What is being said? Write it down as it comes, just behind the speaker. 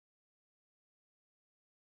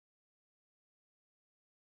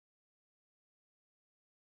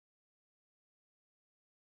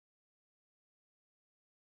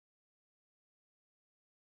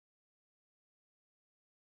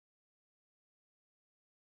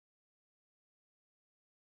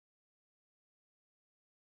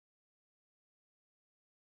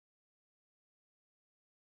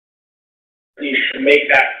to make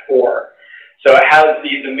that core. So it has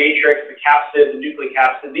the matrix, the capsid, the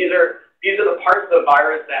nucleocapsid. These are the parts of the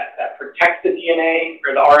virus that protect the DNA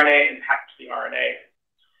or the RNA and package the RNA.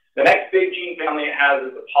 The next big gene family it has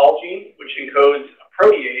is the Pol gene, which encodes a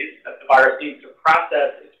protease that the virus needs to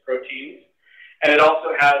process its proteins. And it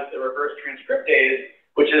also has the reverse transcriptase,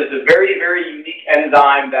 which is a very, very unique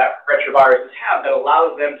enzyme that retroviruses have that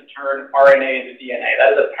allows them to turn RNA into DNA.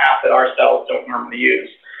 That is a path that our cells don't normally use.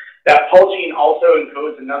 That Pol gene also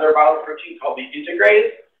encodes another viral protein called the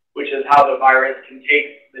integrase, which is how the virus can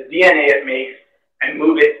take the DNA it makes and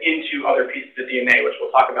move it into other pieces of DNA, which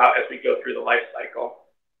we'll talk about as we go through the life cycle.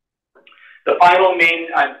 The final main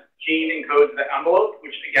gene encodes the envelope,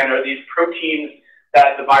 which again are these proteins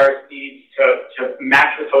that the virus needs to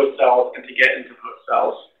match with host cells and to get into host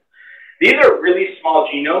cells. These are really small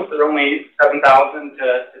genomes. They're only 7,000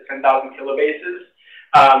 to 10,000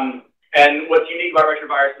 kilobases. And what's unique about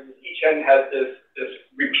retroviruses is each end has this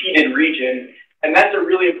repeated region, and that's a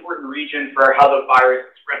really important region for how the virus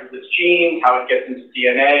expresses its genes, how it gets into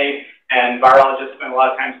DNA, and virologists spend a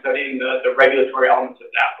lot of time studying the regulatory elements of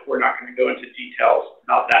that, but we're not going to go into details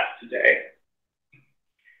about that today.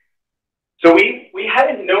 So we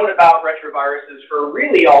hadn't known about retroviruses for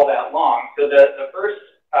really all that long. So the first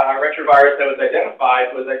retrovirus that was identified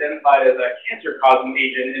as a cancer-causing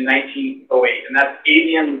agent in 1908, and that's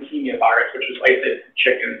avian leukemia virus, which was isolated from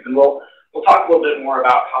chickens. And we'll talk a little bit more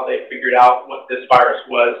about how they figured out what this virus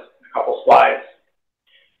was in a couple slides.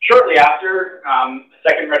 Shortly after, the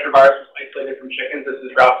second retrovirus was isolated from chickens. This is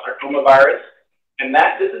Ralph sarcoma virus, and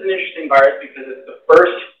this is an interesting virus because it's the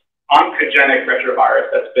first oncogenic retrovirus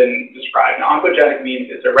that's been described. Now, oncogenic means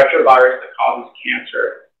it's a retrovirus that causes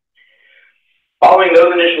cancer. Following those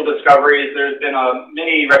initial discoveries, there's been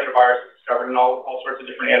many retroviruses discovered in all sorts of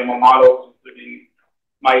different animal models, including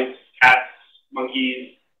mice, cats,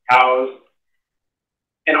 monkeys, cows.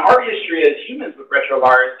 And our history as humans with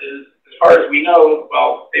retroviruses, as far as we know,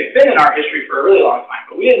 well, they've been in our history for a really long time,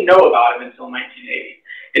 but we didn't know about them until 1980.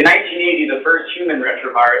 In 1980, the first human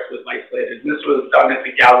retrovirus was isolated, and this was done at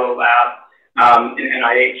the Gallo lab in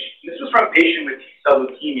NIH. This was from a patient with T-cell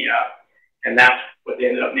leukemia, and that's what they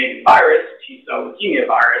ended up naming virus, T-cell leukemia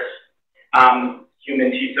virus,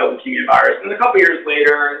 human T-cell leukemia virus. And a couple years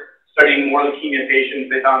later, studying more leukemia patients,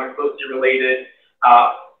 they found a closely related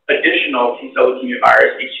additional T-cell leukemia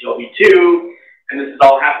virus, HTLV2, and this is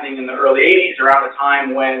all happening in the early 80s, around the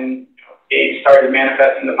time when AIDS started to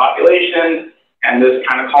manifest in the population, and this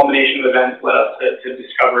kind of culmination of events led us to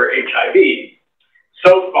discover HIV.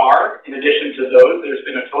 So far, in addition to those, there's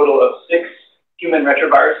been a total of 6 human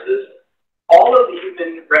retroviruses. All of the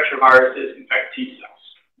human retroviruses infect T cells.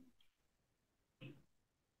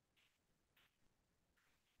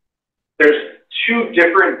 There's 2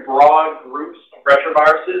 different broad groups of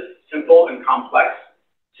retroviruses, simple and complex.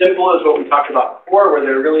 Simple is what we talked about before, where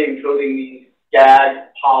they're really encoding these GAD,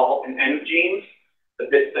 POL, and ENV genes, the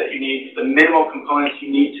bits that you need, the minimal components you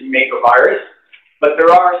need to make a virus. But there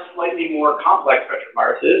are slightly more complex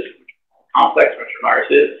retroviruses.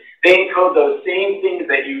 They encode those same things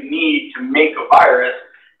that you need to make a virus,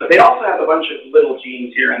 but they also have a bunch of little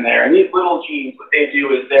genes here and there. And these little genes, what they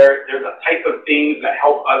do is they're the type of things that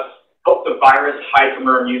help the virus hide from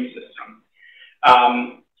our immune system.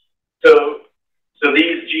 So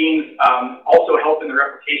these genes also help in the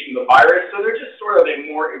replication of the virus. So they're just sort of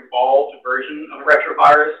a more evolved version of a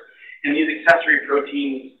retrovirus. And these accessory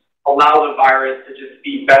proteins allow the virus to just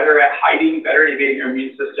be better at hiding, better at evading your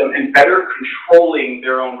immune system, and better controlling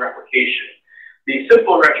their own replication. These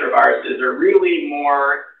simple retroviruses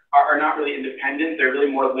are not really independent. They're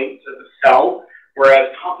really more linked to the cell.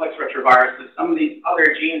 Whereas complex retroviruses, some of these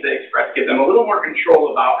other genes they express give them a little more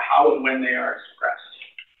control about how and when they are expressed.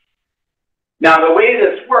 Now, the way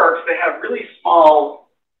this works, they have really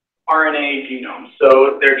small RNA genomes.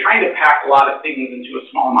 So they're trying to pack a lot of things into a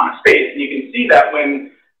small amount of space. And you can see that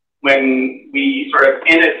when we sort of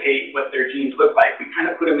annotate what their genes look like, we kind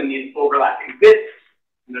of put them in these overlapping bits,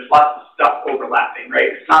 and there's lots of stuff overlapping,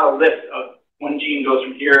 right? It's not a list of one gene goes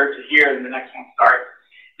from here to here, and the next one starts.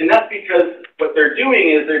 And that's because what they're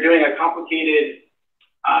doing is they're doing a complicated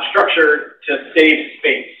structure to save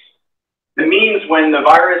space. That means when the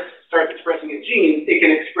virus starts expressing its genes, it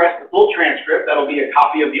can express the full transcript. That'll be a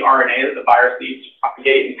copy of the RNA that the virus needs to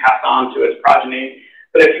propagate and pass on to its progeny.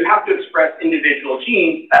 But if you have to express individual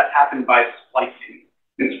genes, that's happened by splicing.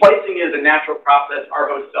 And splicing is a natural process our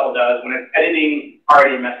host cell does when it's editing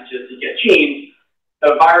RNA messages to get genes.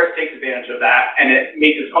 The virus takes advantage of that, and it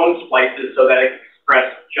makes its own splices so that it can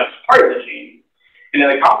express just part of the gene. And in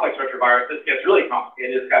a complex retrovirus, this gets really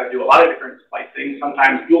complicated. It's got to do a lot of different splicing,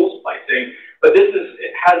 sometimes dual splicing. But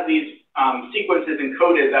it has these sequences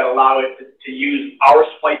encoded that allow it to use our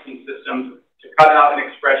splicing systems to cut out and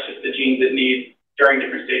express just the genes it needs during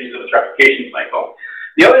different stages of its replication cycle.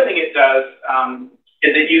 The other thing it does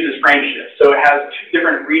is it uses frame shift. So it has 2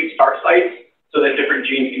 different read start sites so that different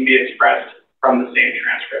genes can be expressed from the same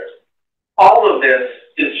transcript. All of this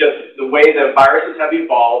is just the way that viruses have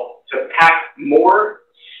evolved to pack more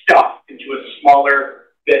stuff into a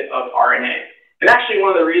smaller bit of RNA. And actually,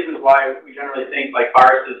 one of the reasons why we generally think like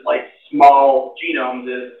viruses like small genomes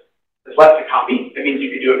is there's less to copy. It means you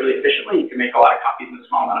can do it really efficiently. You can make a lot of copies in a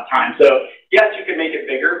small amount of time. So yes, you can make it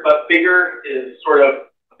bigger, but bigger is sort of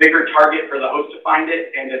a bigger target for the host to find it,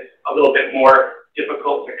 and it's a little bit more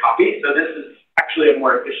difficult to copy. So this is actually a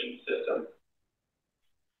more efficient system.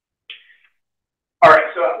 All right,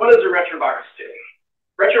 so what does a retrovirus do?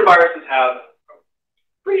 Retroviruses have a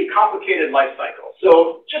pretty complicated life cycle.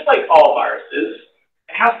 So just like all viruses,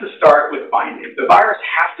 it has to start with binding. The virus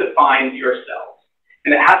has to find your cells,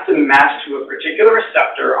 and it has to match to a particular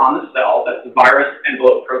receptor on the cell that the virus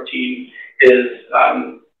envelope protein is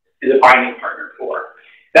a binding partner for.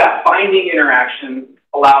 That binding interaction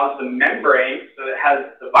allows the membrane, so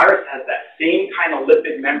the virus has that same kind of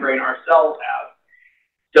lipid membrane our cells have.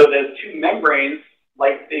 So those 2 membranes,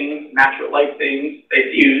 like things, match with like things,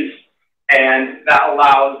 they fuse, and that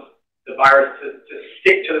allows the virus to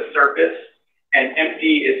stick to the surface and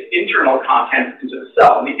empty its internal contents into the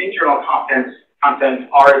cell. And the internal contents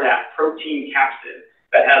are that protein capsid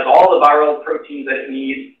that has all the viral proteins that it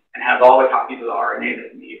needs and has all the copies of the RNA that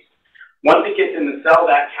it needs. Once it gets in the cell,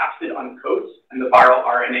 that capsid uncoats and the viral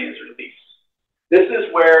RNA is released. This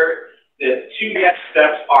is where the 2 next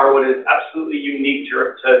steps are what is absolutely unique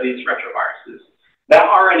to these retroviruses. That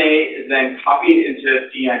RNA is then copied into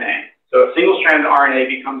DNA. So a single-stranded RNA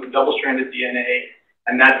becomes a double-stranded DNA,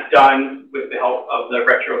 and that's done with the help of the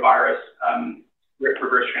retrovirus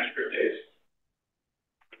reverse transcriptase.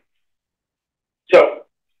 So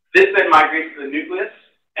this then migrates to the nucleus,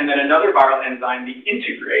 and then another viral enzyme, the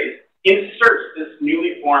integrase, inserts this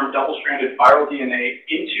newly formed double-stranded viral DNA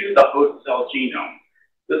into the host cell genome.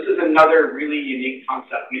 This is another really unique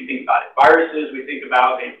concept when you think about it. Viruses, we think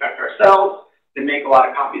about, they infect our cells, they make a lot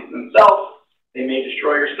of copies of themselves, they may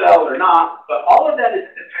destroy your cell or not, but all of that is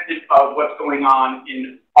independent of what's going on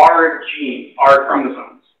in our genes, our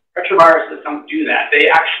chromosomes. Retroviruses don't do that. They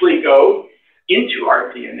actually go into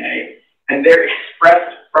our DNA, and they're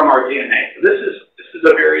expressed from our DNA. So this is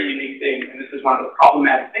a very unique thing, and this is one of the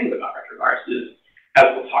problematic things about retroviruses, as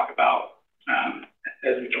we'll talk about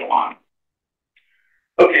as we go on.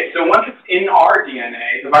 Okay, so once it's in our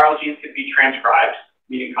DNA, the viral genes can be transcribed,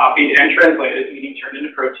 meaning copied, and translated, meaning turned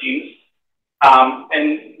into proteins.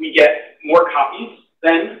 And we get more copies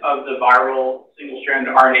then of the viral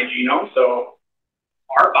single-stranded RNA genome. So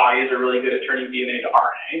our bodies are really good at turning DNA to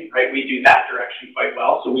RNA, right? We do that direction quite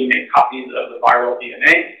well. So we make copies of the viral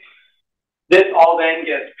DNA. This all then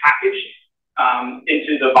gets packaged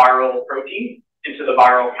into the viral protein, into the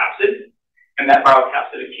viral capsid. And that viral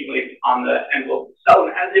capsid accumulates on the envelope of the cell.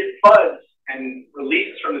 And as it buds and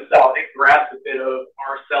releases from the cell, it grabs a bit of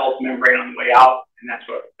our cell's membrane on the way out, and that's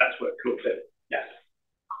what coats it. Yes.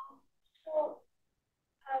 So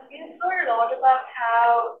we've heard a lot about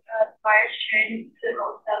how virus turns the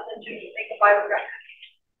host cells into like a viral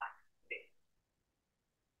replication.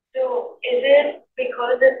 So is it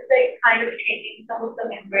because it's like kind of changing some of the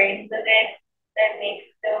membranes of it that makes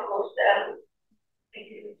the host cell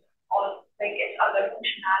use all like its other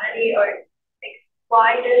functionality, or like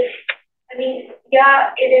why does, I mean,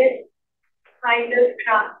 yeah, it is kind of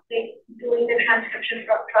doing the transcription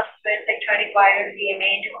process with like turning viral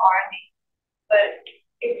DNA into RNA, but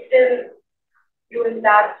it's still doing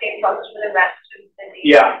that same process for the rest of the DNA.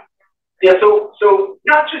 Yeah. Yeah, so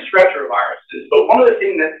not just retroviruses, but one of the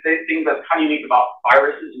things that's kind of unique about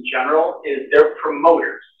viruses in general is they're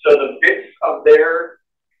promoters. So the bits of their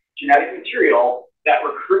genetic material that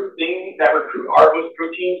recruit our host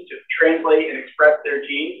proteins to translate and express their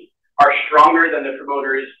genes are stronger than the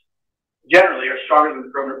promoters, generally are stronger than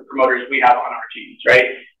the promoters we have on our genes,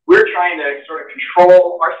 right? We're trying to sort of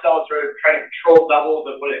control, our cells are trying to control levels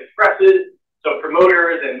of what it expresses. So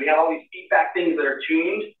promoters, and we have all these feedback things that are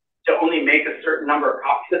tuned to only make a certain number of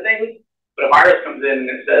copies of things. But a virus comes in and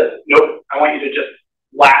it says, nope, I want you to just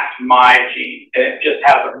blast my gene. And it just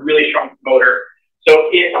has a really strong promoter.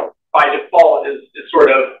 So it, by default, is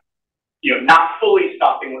sort of, not fully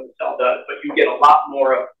stopping what the cell does, but you get a lot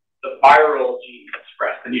more of the viral genes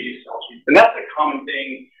expressed than you do cell genes. And that's a common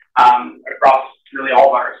thing across really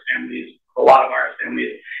all virus families, a lot of virus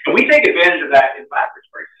families. And we take advantage of that in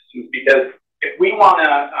laboratory systems because if we want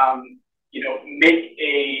to, make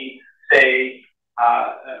a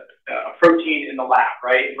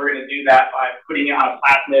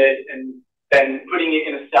plasmid and then putting it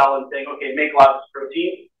in a cell and saying, okay, make lots of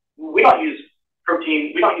protein. We don't use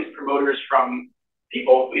protein, we don't use promoters from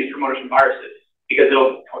people, we use promoters from viruses because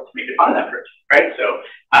it'll help to make it on that protein, right? So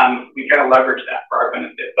we kind of leverage that for our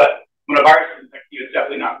benefit. But when a virus is infecting you, it's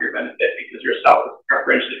definitely not for your benefit because your cell is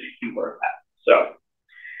preferentially making more of that.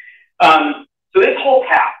 So this whole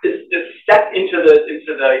path, this step into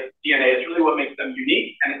the DNA is really what makes them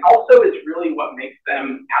unique, and it also is really what makes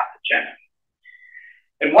them pathogenic.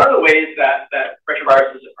 And one of the ways that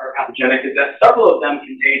retroviruses are pathogenic is that several of them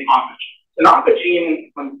contain oncogenes. An oncogene,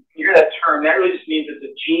 when you hear that term, that really just means it's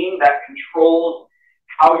a gene that controls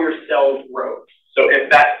how your cells grow. So if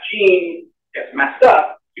that gene gets messed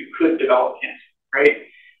up, you could develop cancer, right?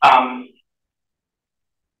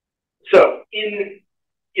 So in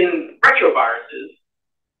retroviruses,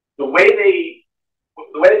 the way they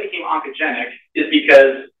became oncogenic is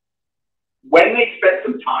because when they spent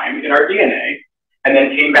some time in our DNA and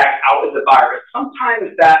then came back out as a virus,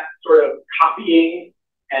 sometimes that sort of copying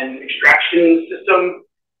and extraction system,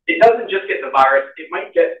 it doesn't just get the virus, it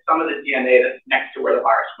might get some of the DNA that's next to where the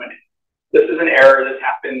virus went in. This is an error that's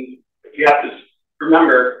happened. You have to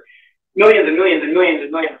remember, millions and millions and millions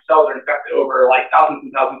and millions of cells are infected over like thousands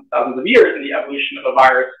and thousands and thousands of years in the evolution of a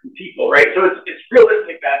virus in people, right? So it's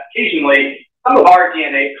realistic that occasionally some of our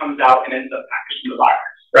DNA comes out and ends up packaged in the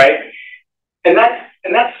virus, right? And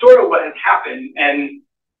that's sort of what has happened. And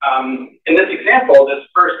in this example, this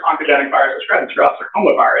first oncogenic virus described, the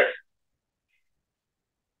sarcoma virus,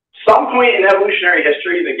 some point in evolutionary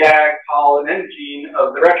history, the GAG, Pol, and N gene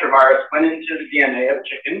of the retrovirus went into the DNA of a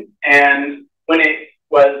chicken, and when it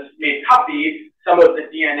was made copied, some of the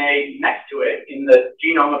DNA next to it in the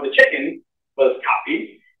genome of the chicken was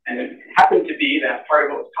copied, and it happened to be that part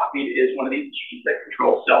of what was copied is one of these genes that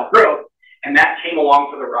controls cell growth, and that came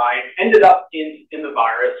along for the ride, ended up in the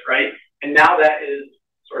virus, right? And now that is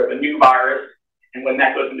sort of a new virus, and when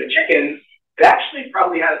that goes into chickens, it actually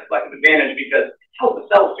probably has a selective advantage because it tells the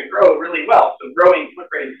cells to grow really well. So growing,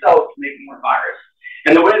 proliferating cells can make more virus.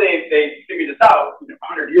 And the way they figured this out,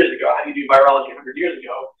 100 years ago, how do you do virology 100 years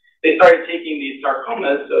ago? They started taking these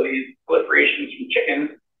sarcomas, so these proliferations from chickens,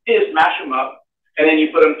 you just mash them up, and then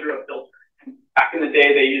you put them through a filter. And back in the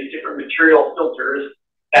day, they used different material filters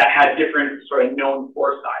that had different sort of known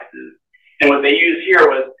pore sizes. And what they used here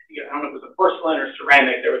was, I don't know if it was a porcelain or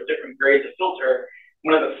ceramic, there was different grades of filter.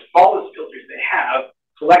 One of the smallest filters they have,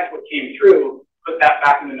 collect what came through, put that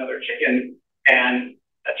back in another chicken, and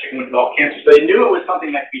that chicken would develop cancer. So they knew it was something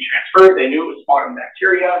that could be transferred. They knew it was smaller than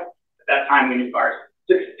bacteria. At that time, we knew viruses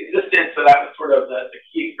existed. So that was sort of the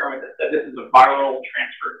key experiment that said this is a viral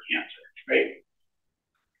transferred cancer, right?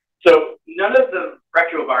 So none of the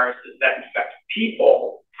retroviruses that infect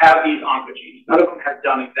people have these oncogenes. None of them have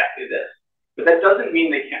done exactly this. But that doesn't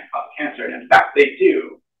mean they can't cause cancer. And in fact, they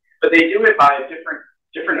do. But they do it by a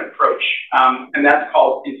different approach. And that's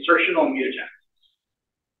called insertional mutagenesis.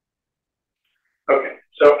 Okay,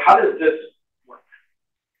 so how does this work?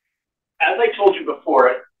 As I told you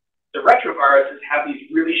before, the retroviruses have these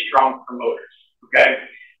really strong promoters, okay?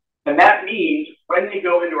 And that means when they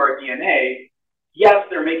go into our DNA, yes,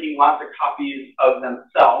 they're making lots of copies of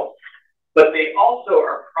themselves, but they also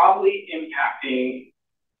are probably impacting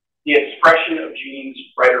the expression of genes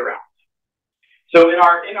right around. So in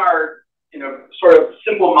our sort of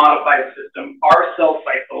simple modified system, our cell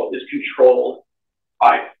cycle is controlled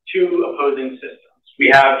by two opposing systems. We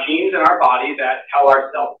have genes in our body that tell our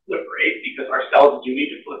cells to proliferate because our cells do need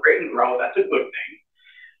to proliferate and grow. That's a good thing.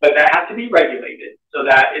 But that has to be regulated so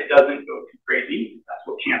that it doesn't go too crazy. That's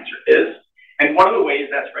what cancer is. And one of the ways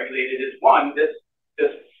that's regulated is one, this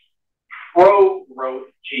pro-growth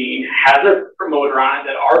gene has a promoter on it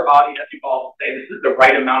that our body has evolved to say this is the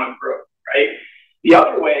right amount of growth, right? The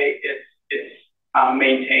other way it's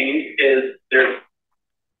maintained is there's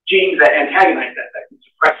genes that antagonize that can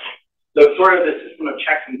suppress it. So it's sort of the system of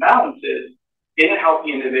checks and balances in a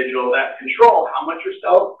healthy individual that control how much your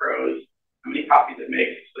cell grows, how many copies it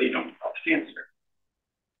makes, so you don't develop cancer.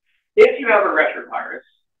 If you have a retrovirus,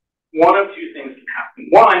 one of two things can happen.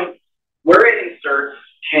 One, where it inserts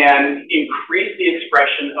can increase the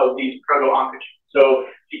expression of these proto-oncogenes. So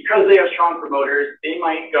because they have strong promoters, they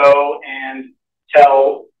might go and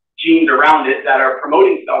tell genes around it that are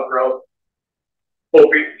promoting cell growth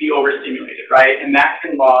be overstimulated, right? And that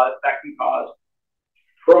can cause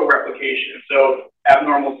pro-replication, so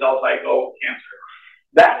abnormal cell cycle cancer.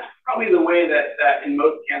 That's probably the way that in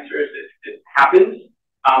most cancers it happens.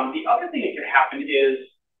 The other thing that could happen is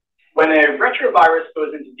when a retrovirus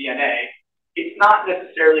goes into DNA, it's not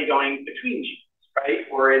necessarily going between genes, right?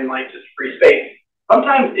 Or in like just free space.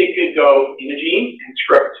 Sometimes it could go in a gene and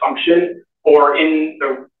screw up its function, or in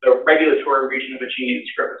the regulatory region of a gene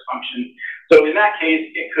to growth function. So in that case,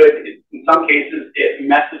 in some cases, it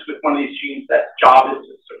messes with one of these genes that's job is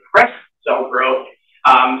to suppress cell growth,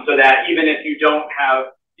 so that even if you don't have,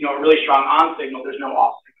 a really strong on signal, there's no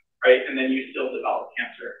off signal, right? And then you still develop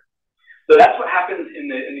cancer. So that's what happens in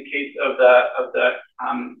the case of the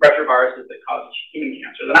retroviruses that cause human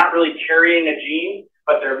cancer. They're not really carrying a gene,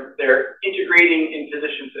 but they're integrating in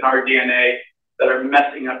positions in our DNA that are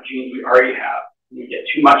messing up genes we already have. You get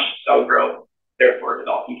too much cell growth, therefore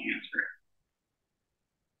developing cancer.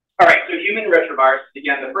 All right, so human retroviruses.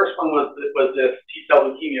 Again, the first one was this T-cell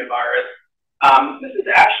leukemia virus. This is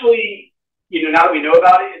actually, now that we know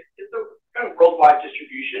about it, it's a kind of worldwide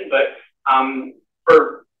distribution, but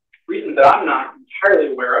for reasons that I'm not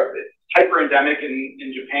entirely aware of, it's hyper-endemic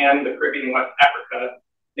in Japan, the Caribbean, and West Africa.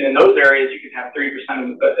 And in those areas, you can have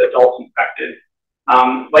 30% of the adults infected.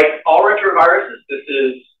 Like all retroviruses, this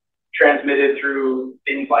is transmitted through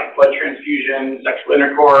things like blood transfusion, sexual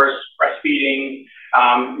intercourse, breastfeeding,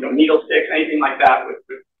 needle sticks, anything like that would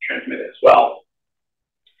transmit it as well.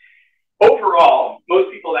 Overall,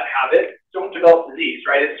 most people that have it don't develop disease,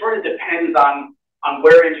 right? It sort of depends on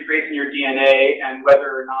where it integrates in your DNA and whether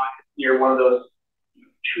or not it's near one of those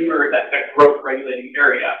tumor, that growth regulating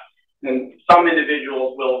area. And some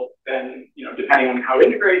individuals will then, depending on how it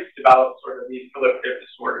integrates, develop sort of these proliferative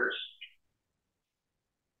disorders.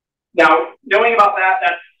 Now, knowing about that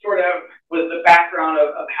sort of was the background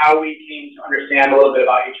of how we came to understand a little bit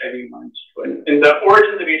about HIV-1 and 2. And the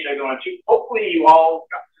origins of HIV-1 and 2, hopefully you all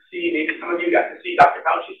got to see, maybe some of you got to see Dr.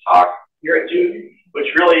 Fauci's talk here at Duke, which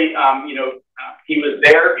really, he was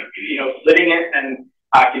there, living it, and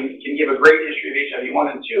can give a great history of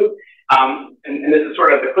HIV-1 and 2. And this is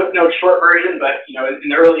sort of the Cliff Notes short version, but in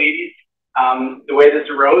the early 80s, the way this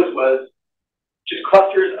arose was just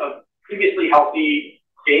clusters of previously healthy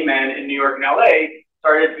gay men in New York and LA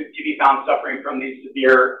started to be found suffering from these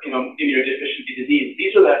severe, immunodeficiency disease.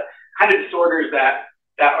 These are the kind of disorders that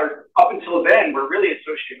are up until then were really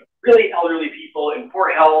associated with really elderly people in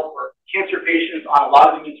poor health or cancer patients on a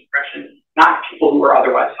lot of immune suppression, not people who were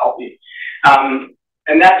otherwise healthy.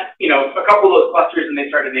 And that's, a couple of those clusters, and they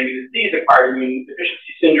started naming the disease, acquired immune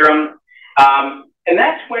deficiency syndrome. And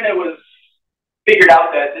that's when it was figured out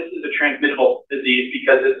that this is a transmittable disease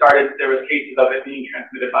because there was cases of it being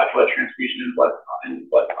transmitted by blood transfusion and blood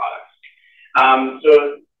products.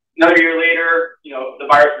 So another year later, the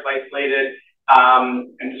virus was isolated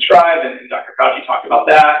and described, and Dr. Fauci talked about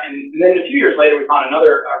that. And then a few years later, we found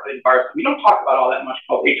another related virus we don't talk about all that much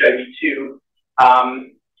called HIV-2,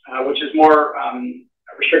 which is more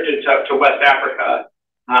restricted to West Africa.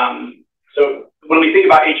 So when we think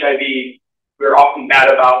about HIV, we're often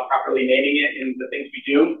bad about properly naming it in the things we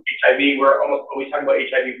do. HIV, we're almost always talking about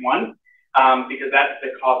HIV-1 because that's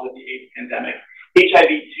the cause of the AIDS pandemic.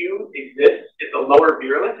 HIV-2 exists. It's a lower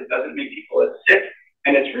virulence. It doesn't make people as sick.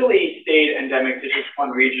 And it's really stayed endemic to just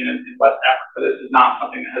one region in West Africa. This is not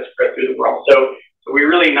something that has spread through the world. So we're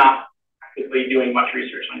really not actively doing much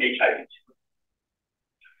research on HIV-2.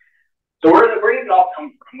 So where did it all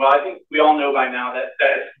come from? Well, I think we all know by now that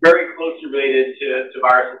it's very closely related to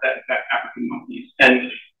viruses that infect African monkeys. And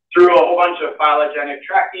through a whole bunch of phylogenetic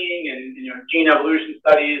tracking and gene evolution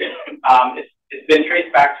studies, it's been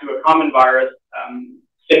traced back to a common virus,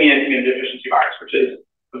 simian immunodeficiency virus, which is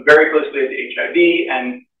very closely related to HIV.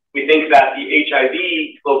 And we think that the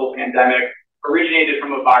HIV global pandemic originated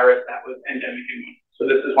from a virus that was endemic in monkeys. So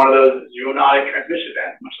this is one of those zoonotic transmission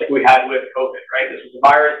events, much like we had with COVID, right? This was a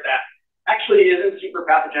virus that actually isn't super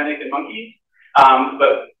pathogenic in monkeys,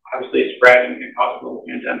 but obviously spread and can cause a global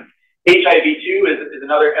pandemic. HIV-2 is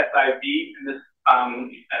another SIV, and this,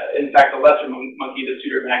 in fact, a lesser monkey, the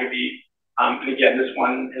pseudomagabe. And again, this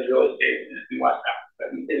one has really stayed in West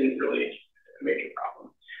Africa and isn't really a major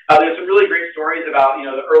problem. There's some really great stories about,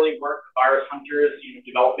 the early work of virus hunters,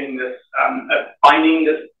 developing this, finding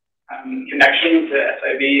this connection to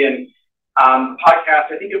SIV and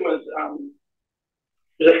podcast. I think it was,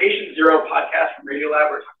 there's a Patient Zero podcast from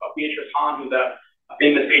Radiolab where we talk about Beatrice Hahn, who's a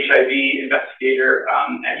famous HIV investigator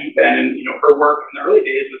at UPenn, and her work in the early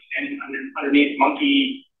days was standing underneath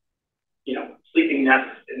monkey, sleeping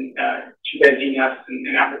nests and chimpanzee nests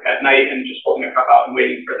in Africa at night, and just holding a cup out and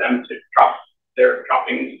waiting for them to drop their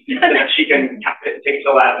droppings, so that she can cap it, take it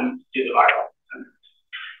to the lab, and do the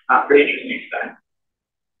viral. Pretty interesting stuff.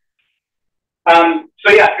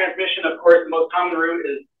 So yeah, transmission, of course, the most common route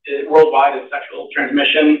is worldwide is sexual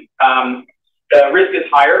transmission. The risk is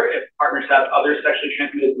higher if partners have other sexually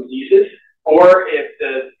transmitted diseases, or if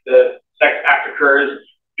the sex act occurs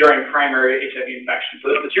during primary HIV infection.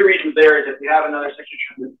 So the two reasons there is if you have another sexually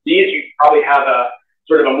transmitted disease, you probably have a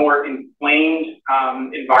sort of a more inflamed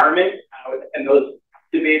environment, and those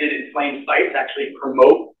activated inflamed sites actually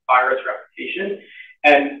promote virus replication.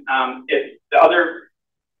 And if the other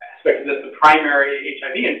aspect of this, the primary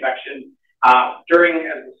HIV infection, as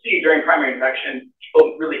we'll see, during primary infection,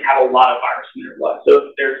 people really have a lot of virus in their blood,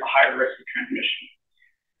 so there's a higher risk of transmission.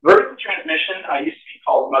 Vertical transmission used to be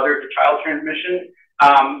called mother-to-child transmission,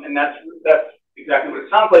 and that's exactly what it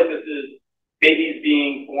sounds like. This is babies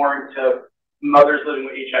being born to mothers living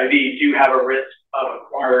with HIV do have a risk of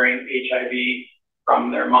acquiring HIV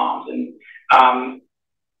from their moms. And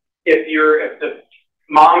if the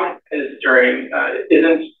mom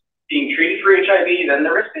isn't being treated for HIV, then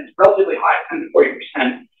the risk is relatively high, 10 to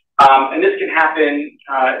 40%. And this can happen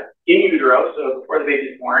in utero, so before the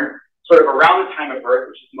baby is born, sort of around the time of birth,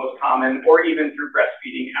 which is the most common, or even through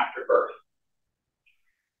breastfeeding after birth.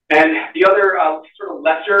 And the other sort of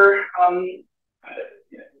lesser,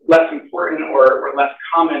 less important or less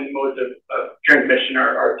common modes of transmission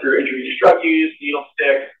are through intravenous drug use, needle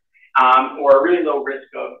sticks, or a really low risk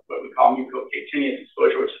of what we call mucocutaneous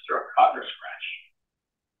exposure, which is through a cut or scratch.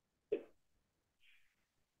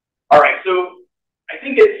 All right, so I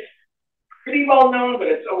think it's pretty well known, but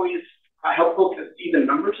it's always helpful to see the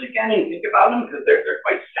numbers again and think about them because they're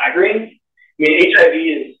quite staggering. I mean, HIV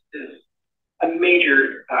is a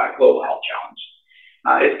major global health challenge.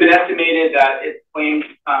 It's been estimated that it claims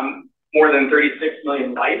more than 36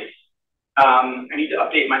 million lives. I need to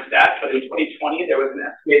update my stats, but in 2020, there was an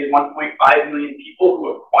estimated 1.5 million people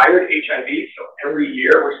who acquired HIV. So every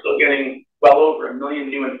year, we're still getting well over 1 million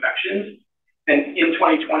new infections. And in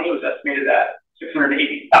 2020, it was estimated that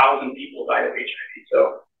 680,000 people died of HIV.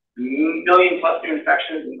 So 1 million plus new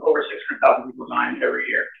infections and over 600,000 people dying every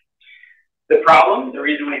year. The problem, the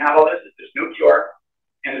reason we have all this is there's no cure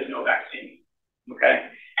and there's no vaccine,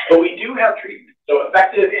 okay? But we do have treatment. So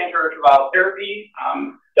effective antiretroviral therapy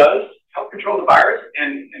does help control the virus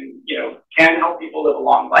and can help people live a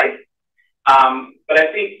long life. But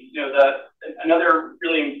I think, another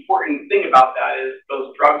really important thing about that is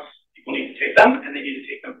those drugs, people need to take them and they need to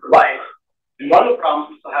take them for life. And one of the problems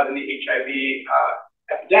we still have in the HIV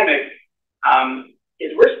epidemic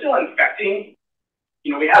is we're still infecting.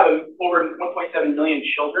 We have over 1.7 million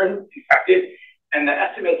children infected, and the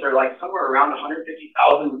estimates are like somewhere around 150,000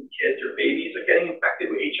 kids or babies are getting infected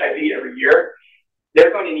with HIV every year.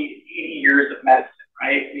 They're going to need 80 years of medicine,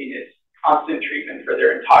 right? I mean, it's constant treatment for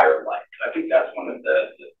their entire life. So I think that's one of the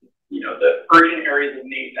urgent areas of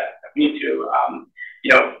need that we need to,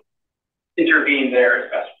 intervene there as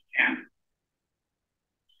best we can.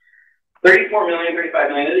 34 million, 35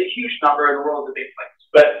 million is a huge number, and the world is a big place,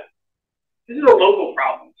 but this is a local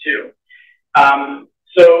problem too.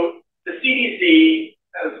 So the CDC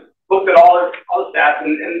has looked at all the stats,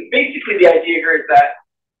 and basically the idea here is that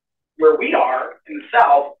where we are in the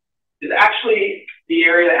South is actually the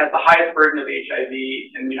area that has the highest burden of HIV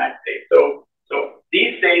in the United States. So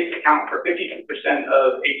these states account for 52%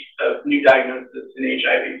 of new diagnoses in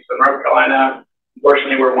HIV. So North Carolina,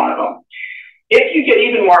 unfortunately, we're one of them. If you get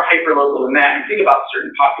even more hyperlocal than that and think about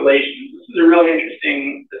certain populations, this is a really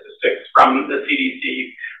interesting statistics from the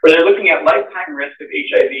CDC, where they're looking at lifetime risk of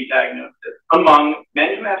HIV diagnosis among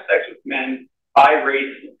men who have sex with men by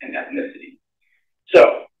race and ethnicity.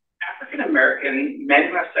 So African-American men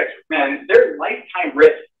who have sex with men, their lifetime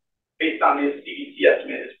risk based on this CDC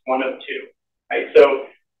estimate is 1 of 2, right? So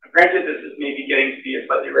granted, this is maybe getting to be a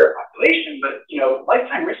slightly rare population, but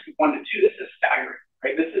lifetime risk of 1 to 2, this is staggering,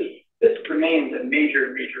 right? This remains a major,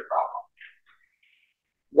 major problem.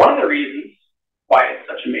 One of the reasons why it's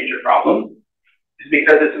such a major problem is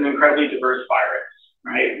because it's an incredibly diverse virus,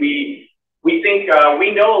 right? We think we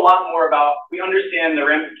know a lot more we understand the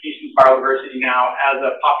ramifications of viral diversity now as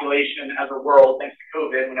a population, as a world, thanks to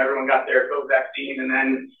COVID, when everyone got their COVID vaccine and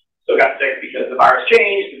then still got sick because the virus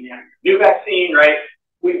changed and you have a new vaccine, right?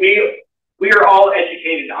 We are all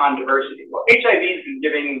educated on diversity. Well, HIV has been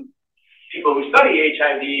giving people who study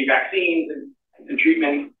HIV vaccines and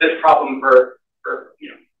treatment this problem for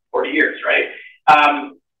 40 years, right?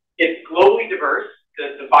 It's globally diverse.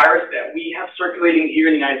 The virus that we have circulating here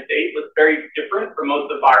in the United States looks very different from most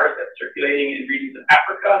of the virus that's circulating in regions of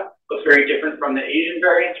Africa. Looks very different from the Asian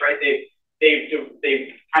variants, right? They've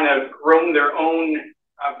kind of grown their own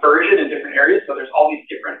version in different areas. So there's all these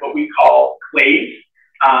different what we call clades,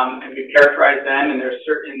 and we've characterized them. And there's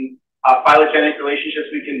certain phylogenetic relationships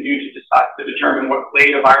we can do to determine what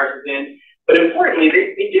clade a virus is in. But importantly,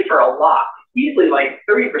 they differ a lot. Easily like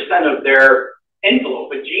 30% of their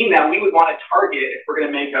envelope, a gene that we would want to target if we're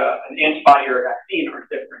going to make an antibody or a vaccine are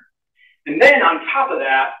different. And then on top of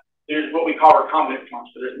that, there's what we call recombinant forms,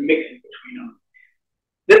 so there's mixing between them.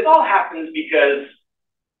 This all happens because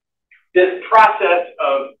this process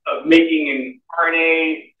of making an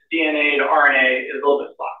RNA to DNA to RNA is a little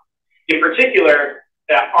bit sloppy. In particular,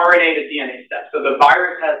 that RNA to DNA step. So the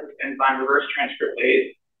virus has this enzyme, reverse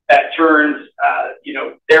transcriptase, that turns,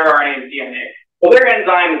 their RNA to DNA. Well, their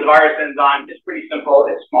enzyme is a virus enzyme. It's pretty simple.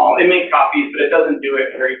 It's small. It makes copies, but it doesn't do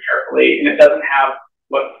it very carefully, and it doesn't have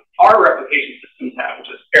what our replication systems have, which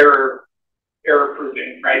is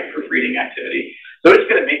error-proofing, right, proofreading activity. So it's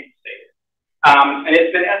going to make mistakes. And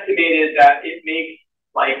it's been estimated that it makes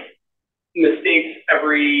mistakes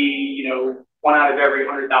every, 1 out of every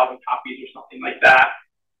 100,000 copies or something like that.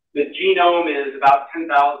 The genome is about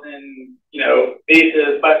 10,000,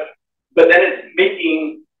 bases, but then it's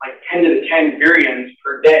making 10 to the 10 virions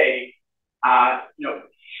per day,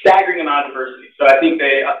 staggering amount of diversity. So I think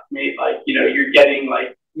they estimate you're getting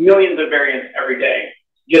millions of variants every day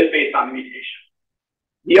just based on the mutation.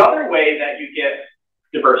 The other way that you get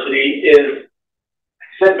diversity is,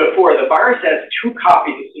 I said before, the virus has 2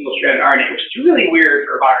 copies of single-stranded RNA, which is really weird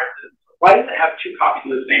for viruses. Why does it have 2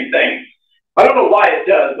 copies of the same thing? I don't know why it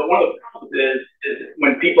does, but one of the problems is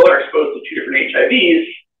when people are exposed to 2 different HIVs,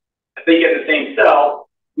 if they get the same cell,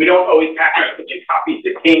 we don't always package the 2 copies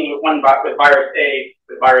that came with with virus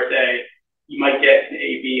A, you might get an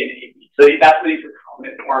AB and AB. So that's where these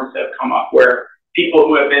recombinant forms have come up, where people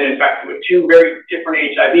who have been infected with 2 very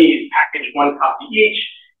different HIVs package 1 copy each,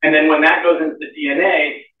 and then when that goes into the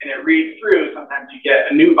DNA and it reads through, sometimes you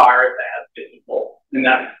get a new virus that has visible, and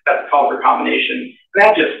that's called recombination. And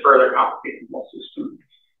that just further complicates the whole system.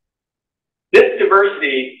 This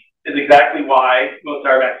diversity is exactly why most of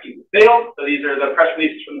our vaccines have failed. So these are the press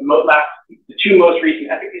releases from the 2 most recent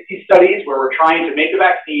efficacy studies where we're trying to make a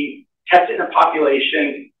vaccine, test it in a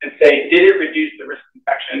population, and say, did it reduce the risk of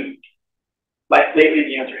infection? Lately,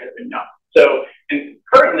 the answer has been no. So, and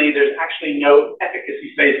currently, there's actually no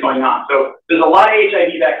efficacy studies going on. So there's a lot of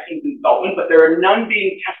HIV vaccines in development, but there are none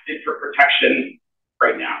being tested for protection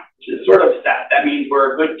right now, which is sort of sad. That means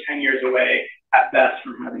we're a good 10 years away at best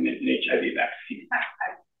from having an HIV vaccine.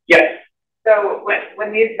 Yes. So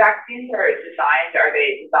when these vaccines are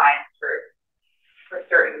they designed for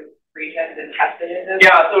certain regions and tested in those?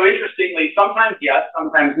 Yeah, so interestingly, sometimes yes,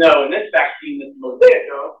 sometimes no. And this vaccine, this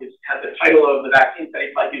Mosaico, has the title of the vaccine study,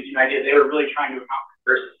 like gives you an idea. They were really trying to accomplish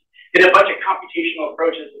diversity. Did a bunch of computational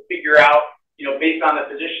approaches to figure out, based on the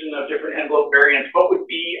position of different envelope variants, what would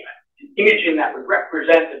be an imaging that would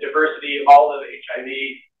represent the diversity of all of the HIV.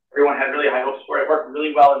 Everyone had really high hopes for it. It worked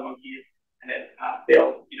really well in monkeys, and it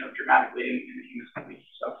failed, dramatically in the human studies.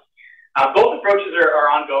 So both approaches are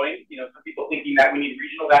ongoing. Some people thinking that we need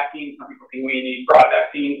regional vaccines, some people think we need broad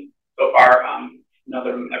vaccines. So far, none of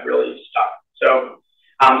them have really stuck. So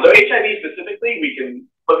HIV specifically, we can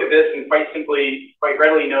look at this and quite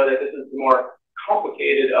readily know that this is the more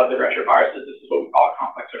complicated of the retroviruses. This is what we call a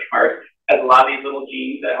complex retrovirus. It has a lot of these little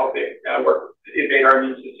genes that help it invade our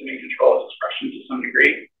immune system and control its expression to some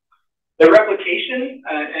degree. The replication,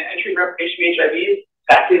 entry and replication of HIV is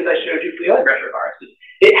exactly as I showed you for the other retroviruses.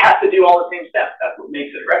 It has to do all the same steps. That's what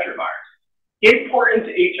makes it a retrovirus. Important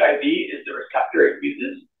to HIV is the receptor it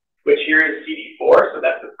uses, which here is CD4. So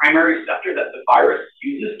that's the primary receptor that the virus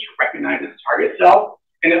uses to recognize its target cell.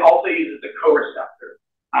 And it also uses the co-receptor.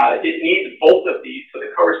 It needs both of these. So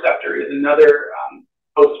the co-receptor is another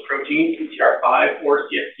host protein, CCR5 or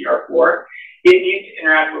CXCR4. It needs to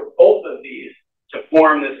interact with both of these to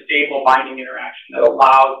form this stable binding interaction that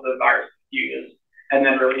allows the virus to fuse and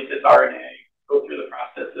then release its RNA, go through the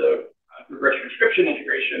process of reverse transcription,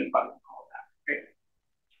 integration, binding, all of that. Okay?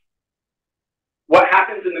 What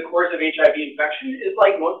happens in the course of HIV infection is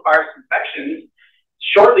like most virus infections.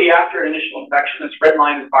 Shortly after initial infection, this red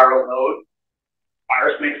line is viral load.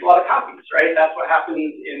 Virus makes a lot of copies, right? That's what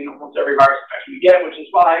happens in almost every virus infection we get, which is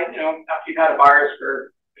why, after you've had a virus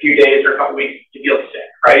for a few days or a couple weeks, you feel sick,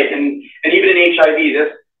 right? And even in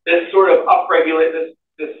HIV, this sort of upregulate,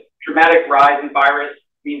 this dramatic rise in virus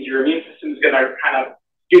means your immune system is going to kind of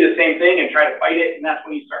do the same thing and try to fight it, and that's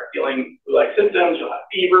when you start feeling flu-like symptoms. You'll have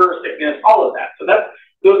fever, sickness, all of that. So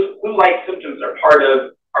those flu-like symptoms are part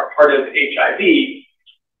of HIV.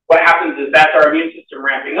 What happens is that's our immune system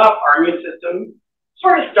ramping up. Our immune system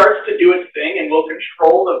sort of starts to do its thing and will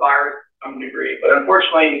control the virus to some degree. But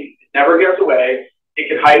unfortunately, it never goes away. It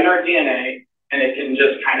can hide in our DNA, and it can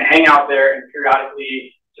just kind of hang out there and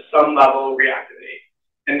periodically, to some level, reactivate.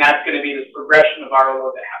 And that's going to be this progression of viral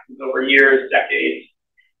load that happens over years, decades.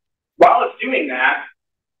 While it's doing that,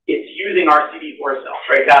 it's using our CD4 cells,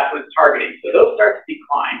 right? That's what it's targeting. So those start to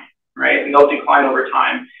decline, right? And they'll decline over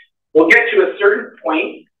time. We'll get to a certain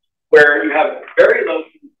point where you have very low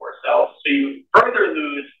CD4 cells, so you further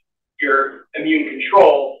lose your immune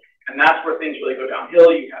control, and that's where things really go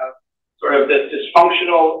downhill. You have sort of this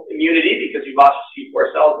dysfunctional immunity because you lost your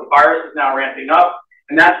CD4 cells. The virus is now ramping up,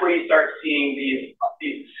 and that's where you start seeing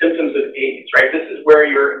these symptoms of AIDS, right? This is where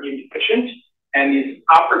you're immune deficient, and these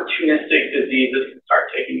opportunistic diseases can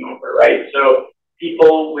start taking over, right? So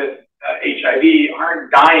people with HIV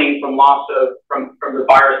aren't dying from from the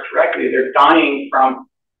virus directly. They're dying from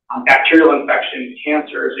bacterial infections,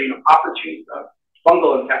 cancers,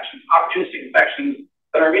 fungal infections, opportunistic infections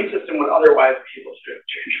that our immune system would otherwise be able to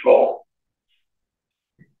control.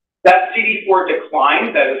 That CD4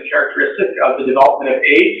 decline that is characteristic of the development of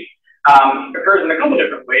AIDS occurs in a couple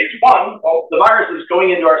different ways. One, well, the virus is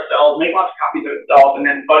going into our cells, making lots of copies of itself, and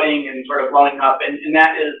then budding and sort of blowing up, and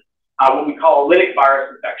that is what we call a lytic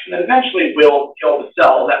virus infection that eventually will kill the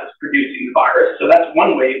cell that was producing the virus. So that's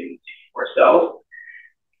one way you lose CD4 cells.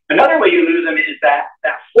 Another way you lose them is that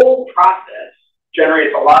whole process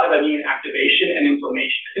generates a lot of immune activation and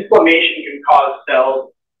inflammation. Inflammation can cause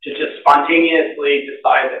cells to just spontaneously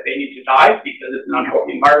decide that they need to die because it's an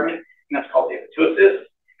unhealthy environment, and that's called apoptosis.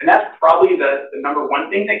 And that's probably the number one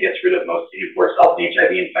thing that gets rid of most CD4 cells in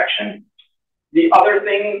HIV infection. The other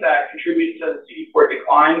thing that contributes to the CD4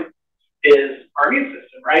 decline is our immune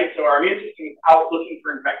system, right? So our immune system is out looking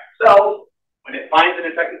for infected cells. When it finds an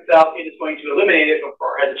infected cell, it is going to eliminate it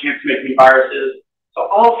before it has a chance to make new viruses. So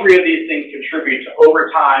all three of these things contribute to,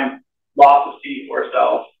 over time, loss of CD4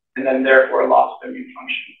 cells, and then therefore loss of immune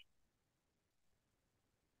function.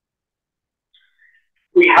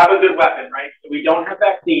 We have a good weapon, right? So we don't have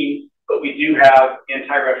vaccines, but we do have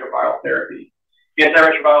antiretroviral therapy.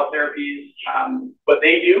 Antiretroviral therapies, what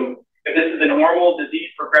they do, if this is a normal disease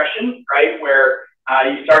progression, right, where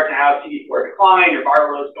you start to have CD4 decline, your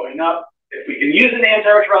viral load is going up, if we can use an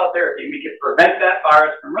antiretroviral therapy, we can prevent that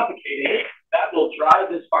virus from replicating, that will drive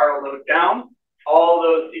this viral load down. All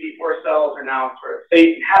those CD4 cells are now sort of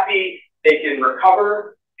safe and happy, they can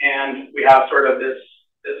recover, and we have sort of this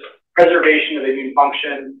preservation of immune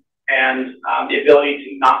function and the ability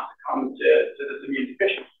to not succumb to this immune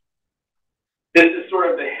deficiency. This is sort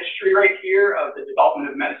of the history right here of the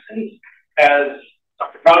development of medicines. As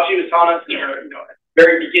Dr. Fauci was telling us, at the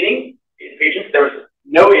very beginning, these patients, there was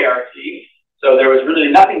no ART, so there was really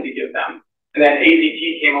nothing to give them. And then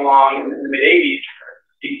AZT came along in the mid-80s,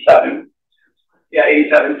 87. Yeah,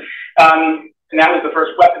 87. And that was the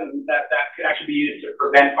first weapon that could actually be used to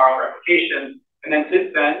prevent viral replication. And then since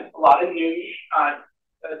then, a lot of new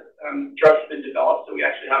drugs have been developed, so we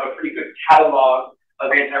actually have a pretty good catalog of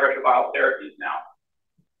antiretroviral therapies now.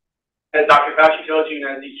 As Dr. Fauci told you,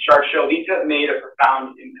 and as these charts show, these have made a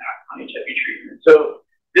profound impact on HIV treatment. So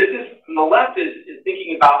this is, on the left, is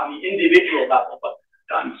thinking about on the individual level what this has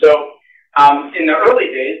done. So in the early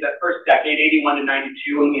days, that first decade, 81 to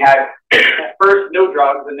 92, when we had at first no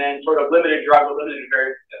drugs and then sort of limited drug with limited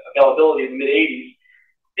availability in the mid-80s,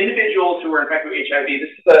 individuals who were infected with HIV, this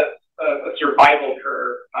is a survival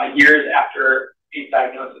curve years after AIDS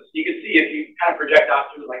diagnosis. You can see if you kind of project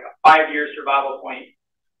out to like a 5-year survival point,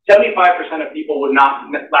 75% of people would not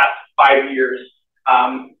last 5 years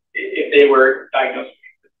if they were diagnosed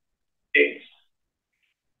with AIDS.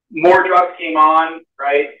 More drugs came on,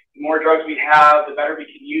 right? The more drugs we have, the better we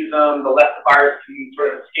can use them, the less the virus can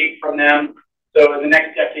sort of escape from them. So in the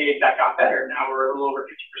next decade, that got better. Now we're a little over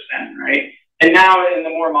 50%, right? And now in the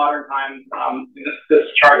more modern times, this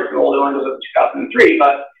chart is an older one, goes up to 2003,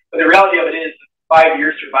 but the reality of it is the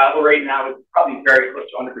 5-year survival rate now is probably very close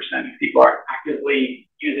to 100% if people are actively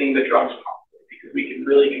using the drugs properly, because we can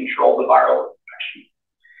really control the viral infection.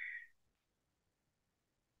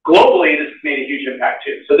 Globally, this has made a huge impact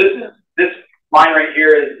too. So this line right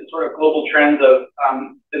here is sort of global trends of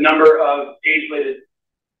the number of AIDS-related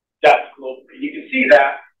deaths globally. You can see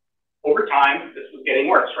that over time, this was getting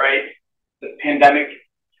worse, right? The pandemic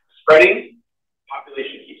spreading,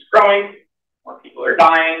 population keeps growing, more people are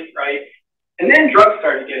dying, right? And then drugs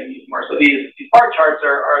started getting used more. So these bar charts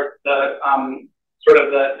are the sort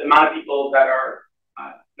of the amount of people that are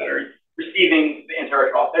receiving the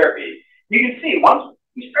antiretroviral therapy. You can see once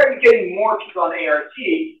we started getting more people on ART,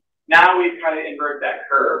 now we've kind of inverted that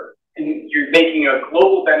curve, and you're making a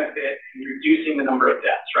global benefit and reducing the number of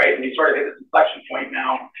deaths, right? And you sort of hit this inflection point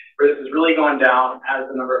now where this is really going down as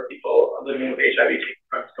the number of people living with HIV taking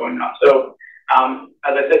drugs going up. So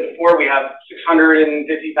as I said before, we have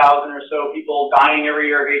 650,000 or so people dying every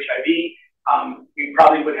year of HIV. We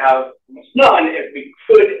probably would have almost none if we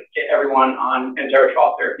could get everyone on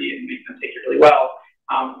antiretroviral therapy and make them take it really well,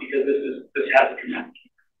 because this has a dramatic impact.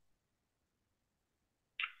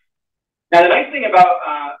 Now, the nice thing about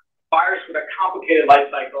virus with a complicated life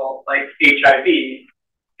cycle like HIV,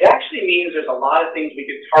 it actually means there's a lot of things we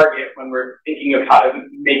could target when we're thinking of how to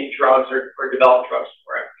make drugs or develop drugs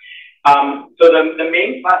for it. So the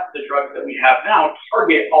main class of the drugs that we have now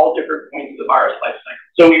target all different points of the virus life cycle.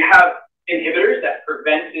 So we have inhibitors that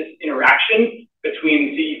prevent this interaction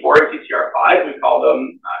between CD4 and CCR5. We call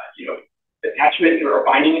them, attachment or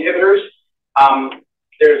binding inhibitors.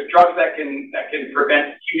 There's drugs that can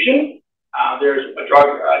prevent fusion. There's a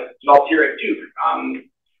drug developed here at Duke.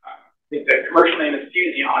 I think the commercial name is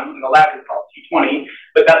Fusion, and the lab is called T20,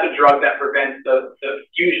 but that's a drug that prevents the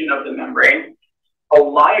fusion of the membrane. A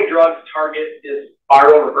lot of drugs target this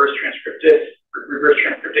viral reverse transcriptase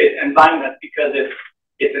enzyme. That's because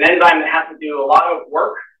it's an enzyme that has to do a lot of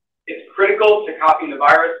work. It's critical to copying the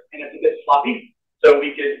virus, and it's a bit sloppy, so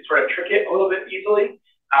we could sort of trick it a little bit easily.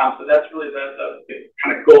 So that's really the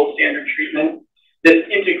kind of gold standard treatment. This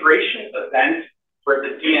integration event where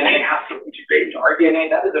the DNA has to integrate into our DNA,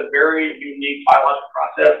 that is a very unique biological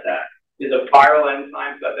process that is a viral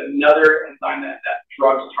enzyme. So that's another enzyme that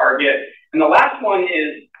drugs target. And the last one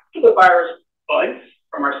is after the virus buds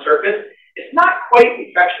from our surface, it's not quite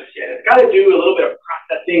infectious yet. It's got to do a little bit of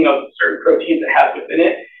processing of certain proteins it has within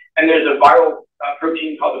it. And there's a viral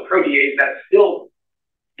protein called the protease that's still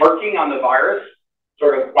working on the virus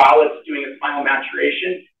sort of while it's doing its final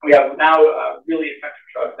maturation. And we have now really effective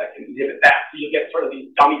drugs that can inhibit that. So you get sort of these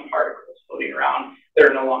dummy particles floating around that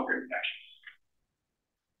are no longer infectious.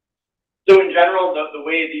 So in general, the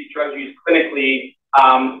way these drugs are used clinically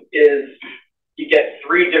is you get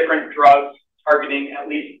 3 different drugs targeting at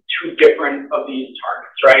least 2 different of these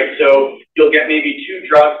targets, right? So you'll get maybe 2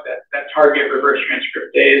 drugs that target reverse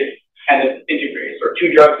transcriptase and it's integrase, or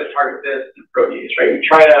 2 drugs that target this and protease, right? We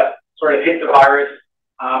try to sort of hit the virus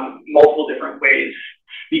multiple different ways,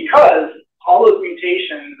 because all those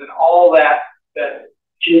mutations and all that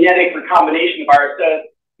genetic recombination the virus does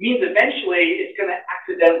means eventually it's going to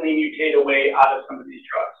accidentally mutate a way out of some of these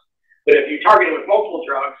drugs. But if you target it with multiple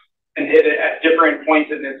drugs and hit it at different points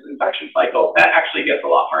in its infection cycle, that actually gets a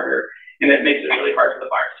lot harder, and it makes it really hard for the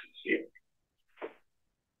virus to escape.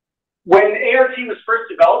 When ART was first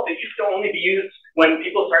developed, it used to only be used when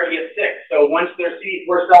people started to get sick. So once their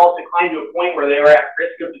CD4 cells declined to a point where they were at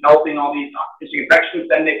risk of developing all these opportunistic infections,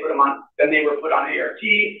 then they were put on ART,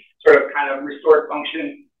 sort of kind of restored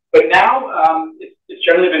function. But now it's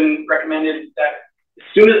generally been recommended that as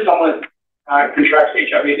soon as someone contracts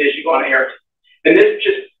HIV, they should go on ART. And this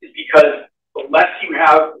just is because the less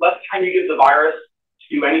time you give the virus to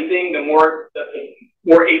do anything, the more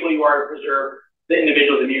able you are to preserve the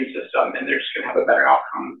individual's immune system, and they're just going to have a better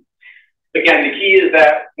outcome. Again, the key is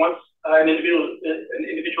that once an individual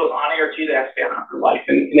is on ART, they have to stay on it for life.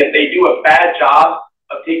 And if they do a bad job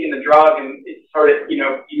of taking the drug and it started, you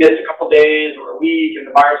miss a couple days or a week and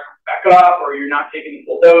the virus comes back up, or you're not taking the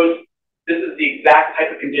full dose, this is the exact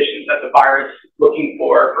type of conditions that the virus is looking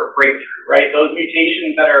for breakthrough, right? Those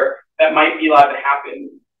mutations that might be allowed to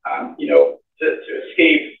happen, to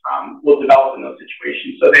escape will develop in those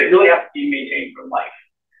situations. So they really have to be maintained for life.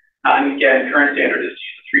 And again, current standard is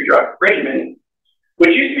to use a 3-drug regimen,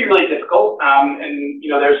 which used to be really difficult.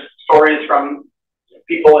 There's stories from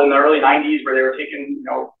people in the early 90s where they were taking,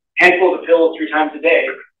 handfuls of pills 3 times a day.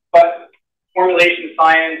 But formulation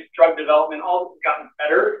science, drug development, all this has gotten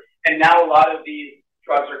better. And now a lot of these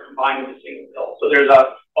drugs are combined with a single pill. So there's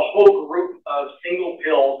a whole group of single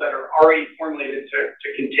pills that are already formulated to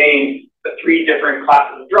contain the 3 different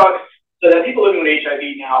classes of drugs, so that people living with HIV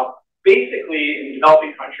now, basically in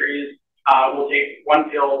developing countries, will take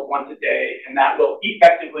 1 pill once a day, and that will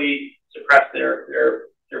effectively suppress their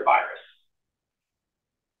virus.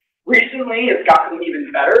 Recently, it's gotten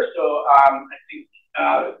even better. So I think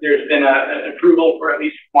there's been an approval for at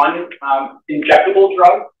least 1 injectable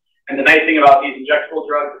drug. And the nice thing about these injectable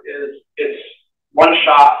drugs is it's 1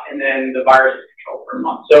 shot, and then the virus is controlled for a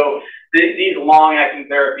month. So these long-acting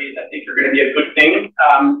therapies, I think, are going to be a good thing.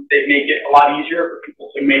 They make it a lot easier for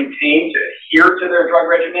people to maintain, to adhere to their drug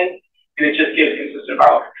regimen, and it just gives consistent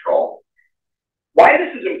viral control. Why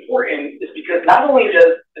this is important is because not only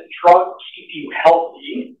does the drug keep you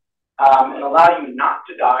healthy and allow you not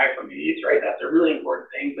to die from AIDS, right? That's a really important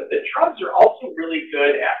thing, but the drugs are also really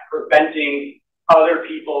good at preventing other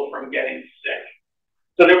people from getting sick.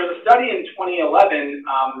 So there was a study in 2011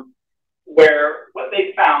 where what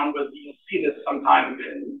they found was, you'll see this sometimes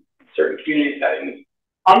in certain community settings,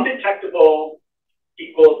 undetectable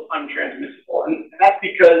equals untransmissible. And that's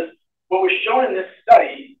because what was shown in this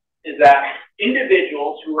study is that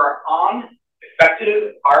individuals who are on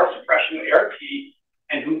effective viral suppression with ART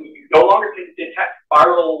and who no longer can detect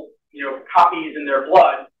viral copies in their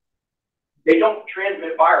blood, they don't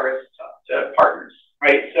transmit virus to partners,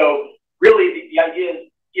 right? So really the idea is,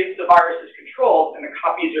 if the virus is controlled and the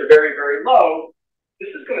copies are very, very low, this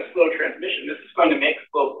is going to slow transmission. This is going to make a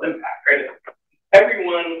global impact, right? If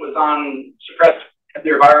everyone was on suppressed,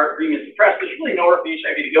 their viremia suppressed, there's really nowhere for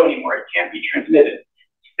HIV to go anymore. It can't be transmitted.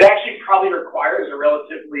 It actually probably requires a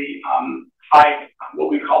relatively high, what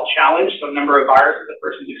we call challenge, so number of viruses the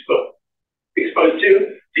person's exposed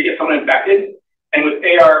to get someone infected. And with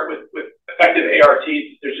effective ARTs,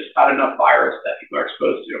 there's just not enough virus that people are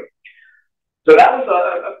exposed to. So that was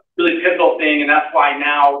a really pivotal thing, and that's why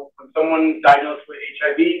now when someone's diagnosed with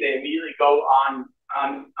HIV, they immediately go on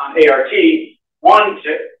ART, one,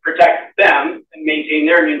 to protect them and maintain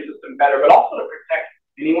their immune system better, but also to protect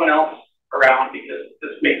anyone else around, because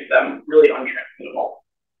this makes them really untransmittable.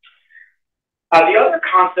 The other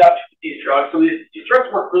concept with these drugs, so these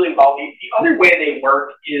drugs work really well. The other way they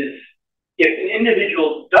work is if an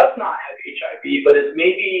individual does not have HIV, but is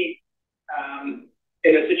maybe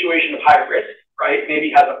in a situation of high risk, right?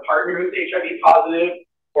 Maybe has a partner who's HIV positive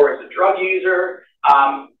or is a drug user.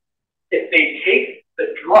 If they take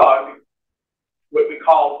the drug, what we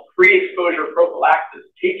call pre-exposure prophylaxis,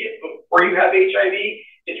 take it before you have HIV,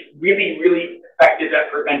 it's really, really effective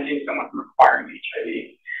at preventing someone from acquiring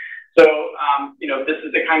HIV. So, this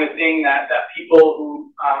is the kind of thing that people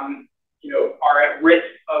who, are at risk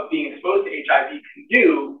of being exposed to HIV can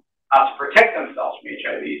do to protect themselves from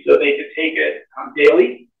HIV. So they could take it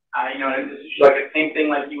daily, and this is like the same thing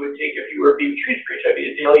like you would take if you were being treated for HIV,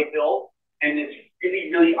 a daily pill, and it's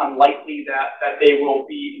really, really unlikely that they will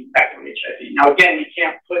be infected with HIV. Now, again, you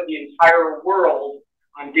can't put the entire world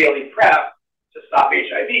on daily PrEP to stop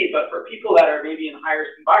HIV, but for people that are maybe in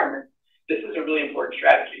high-risk environments, this is a really important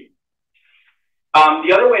strategy.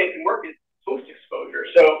 The other way it can work is post-exposure.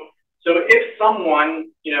 So if someone,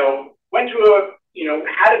 went to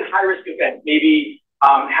had a high-risk event, maybe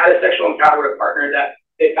had a sexual encounter with a partner that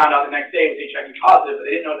they found out the next day was HIV positive, but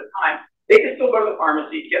they didn't know at the time, they can still go to the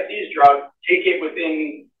pharmacy, get these drugs, take it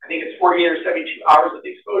within, I think it's 48 or 72 hours of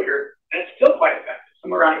the exposure, and it's still quite effective,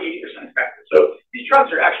 somewhere around 80% effective. So these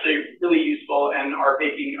drugs are actually really useful and are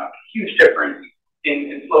making a huge difference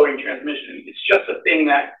in slowing transmission. It's just a thing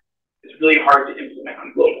that is really hard to implement on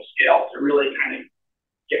a global scale to really kind of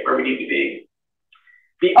get where we need to be.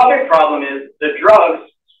 The other problem is the drugs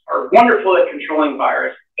are wonderful at controlling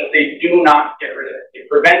virus, but they do not get rid of it.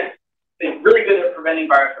 They're really good at preventing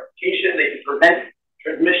virus replication. They can prevent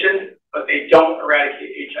transmission, but they don't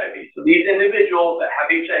eradicate HIV. So these individuals that have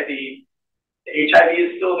HIV, the HIV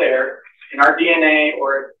is still there in our DNA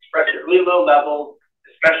or expressed at really low levels,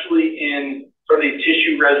 especially in sort of these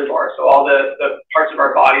tissue reservoirs. So all the parts of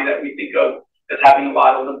our body that we think of as having a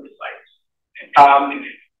lot of lymphocytes.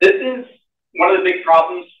 This is one of the big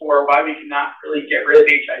problems for why we cannot really get rid of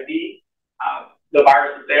HIV. The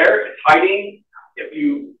virus is there, it's hiding. If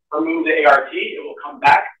you remove the ART, it will come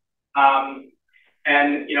back.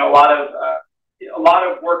 And a lot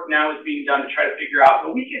of work now is being done to try to figure out,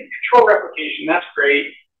 well, we can control replication, that's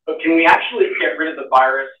great, but can we actually get rid of the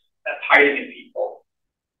virus that's hiding in people?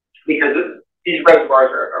 Because these reservoirs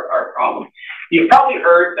are a problem. You've probably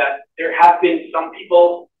heard that there have been some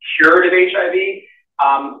people cured of HIV.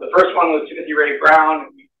 The first one was Timothy Ray Brown.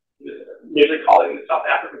 He was usually called it the South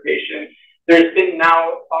Africa patient. There's been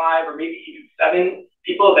now 5 or maybe even 7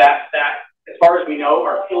 people that, as far as we know,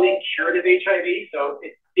 are fully cured of HIV. So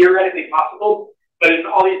it's theoretically possible. But in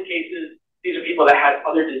all these cases, these are people that had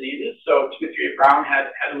other diseases. So Timothy Ray Brown had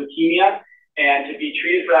leukemia. And to be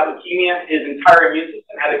treated for that leukemia, his entire immune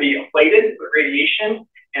system had to be ablated with radiation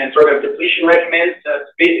and sort of depletion regimens to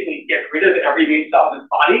basically get rid of every immune cell in his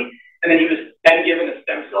body. And then he was then given a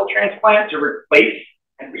stem cell transplant to replace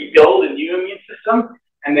and rebuild a new immune system.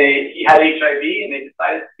 And he had HIV, and they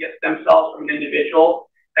decided to get stem cells from an individual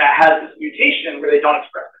that has this mutation where they don't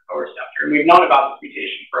express the co-receptor. And we've known about this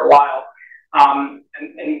mutation for a while.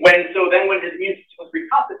 Then when his immune system was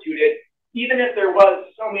reconstituted, even if there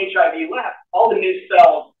was some HIV left, all the new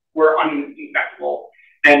cells were uninfectable.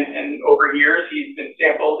 And over years, he's been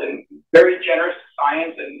sampled and very generous to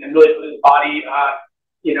science and really put his body,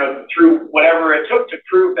 through whatever it took to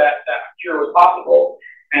prove that cure was possible.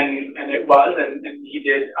 And it was, and he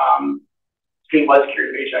did, he was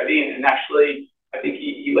cured of HIV. And actually, I think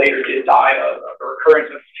he later did die of a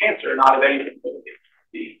recurrence of cancer, not of anything but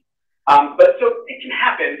HIV. But so it can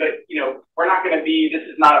happen, but, we're not going to this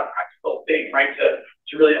is not a practical thing, right,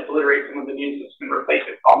 to really obliterate someone's immune system and replace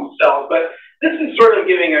it with problem cells. But this is sort of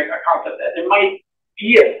giving a concept that there might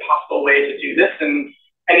be a possible way to do this. And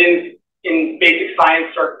in basic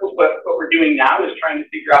science circles, what we're doing now is trying to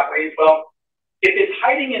figure out ways, well, if it's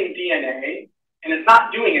hiding in DNA and it's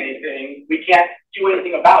not doing anything, we can't do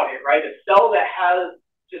anything about it, right? A cell that has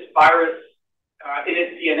just virus in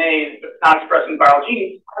its DNA but not expressing viral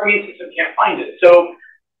genes our immune system can't find it. So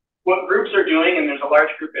what groups are doing, and there's a large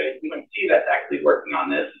group at UNC that's actually working on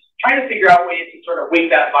this, is trying to figure out ways to sort of wake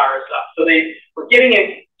that virus up. So they were giving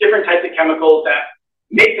it different types of chemicals that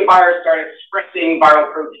make the virus start expressing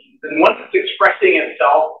viral proteins. And once it's expressing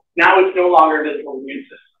itself, now it's no longer visible to the immune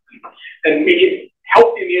system. And we can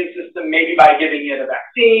help the immune system maybe by giving it a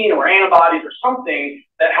vaccine or antibodies or something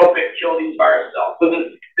that help it kill these virus cells. So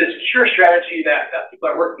this cure strategy that people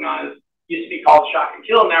are working on used to be called shock and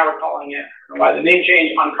kill. Now we're calling it, I don't know why the name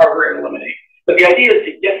change, uncover and eliminate. But the idea is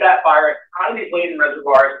to get that virus out of these latent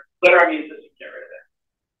reservoirs, let our immune system get rid of it.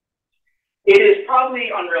 It is probably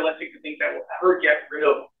unrealistic to think that we'll ever get rid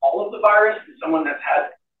of all of the virus in someone that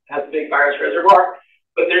has a big virus reservoir.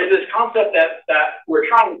 But there's this concept that we're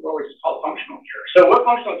trying for, which is called functional cure. So what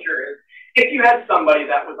functional cure is, if you had somebody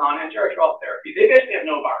that was on antiretroviral therapy, they basically have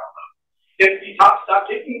no viral load. If you stop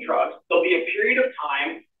taking drugs, there'll be a period of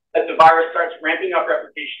time that the virus starts ramping up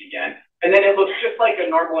replication again, and then it looks just like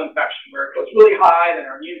a normal infection, where it goes really high, then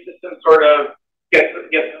our immune system sort of gets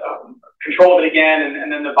control of it again,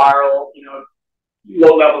 and then the viral,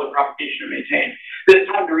 low levels of propagation are maintained. This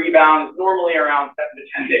time to rebound is normally around 7 to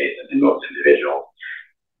 10 days in most individuals.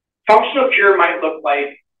 Functional cure might look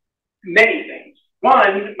like many things.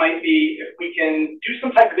 One might be if we can do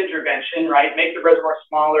some type of intervention, right? Make the reservoir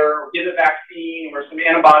smaller, or give a vaccine or some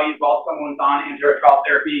antibodies while someone's on antiretroviral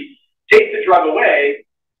therapy, take the drug away.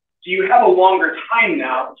 Do you have a longer time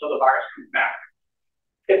now until the virus comes back?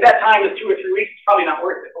 If that time is 2 or 3 weeks, it's probably not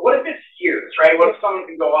worth it. But what if it's years, right? What if someone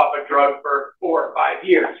can go off a drug for 4 or 5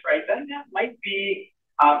 years, right? Then that might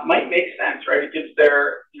make sense, right? It gives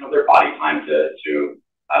their body time to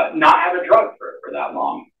not have a drug for that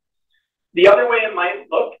long. The other way it might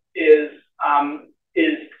look is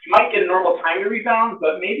you might get a normal time to rebound,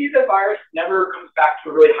 but maybe the virus never comes back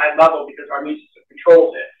to a really high level because our immune system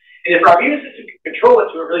controls it. And if our immune system can control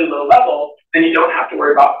it to a really low level, then you don't have to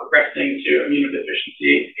worry about progressing to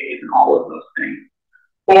immunodeficiency, AIDS, and all of those things.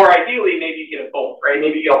 Or ideally, maybe you get a both, right?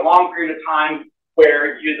 Maybe you get a long period of time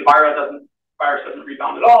where the virus doesn't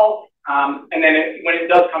rebound at all. And then when it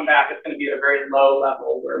does come back, it's going to be at a very low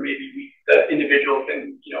level where maybe the individual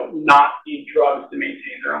can, not need drugs to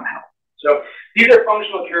maintain their own health. So these are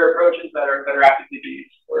functional cure approaches that are actively being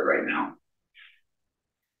explored right now.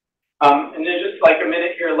 And then just like a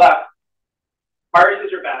minute here left,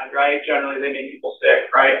 viruses are bad, right? Generally, they make people sick,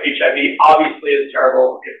 right? HIV obviously is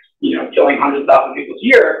terrible. It's, killing hundreds of thousands of people a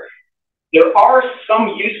year. There are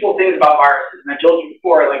some useful things about viruses, and I told you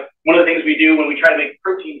before, like one of the things we do when we try to make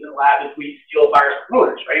proteins in the lab is we steal virus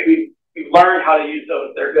promoters, right? We've learned how to use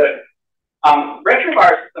those, they're good.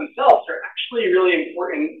 Retroviruses themselves are actually really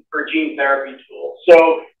important for gene therapy tools.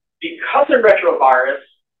 So because a retrovirus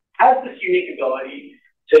has this unique ability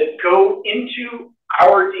to go into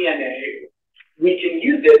our DNA, we can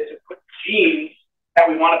use it to put genes that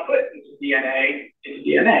we want to put into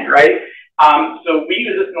DNA, right? So we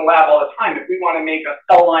use this in the lab all the time. If we want to make a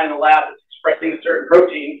cell line in the lab that's expressing a certain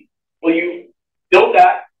protein, well, you build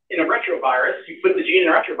that in a retrovirus, you put the gene in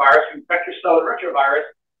a retrovirus, you infect your cell with a retrovirus,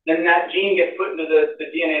 then that gene gets put into the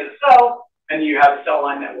DNA of the cell, and you have a cell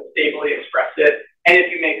line that will stably express it. And if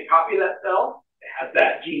you make a copy of that cell, it has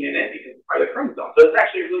that gene in it because it's part of the chromosome. So it's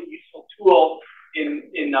actually a really useful tool in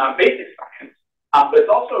basic science. But it's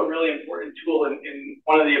also a really important tool in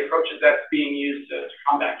one of the approaches that's being used to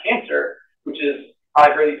combat cancer, which is,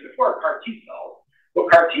 I've heard these before, CAR T cells. What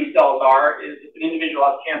CAR T cells are is if an individual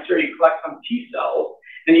has cancer, you collect some T cells,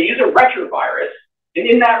 and you use a retrovirus, and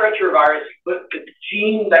in that retrovirus, you put the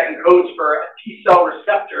gene that encodes for a T cell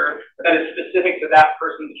receptor that is specific to that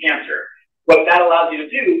person's cancer. What that allows you to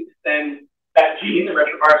do is then that gene, the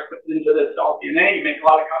retrovirus, puts it into the cell DNA, you make a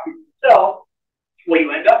lot of copies of the cell. What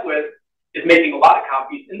you end up with is making a lot of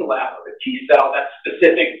copies in the lab of a T cell that's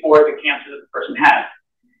specific for the cancer that the person has.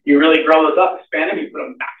 You really grow those up, expand them, you put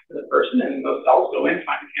them back to the person, and those cells go in,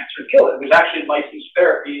 find the cancer, and kill it. There's actually licensed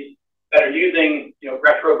therapies that are using,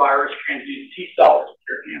 retrovirus transduced T cells to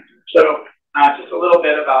cure cancer. So just a little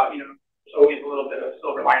bit about, there's always a little bit of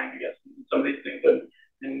silver lining, I guess, in some of these things, and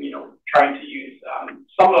trying to use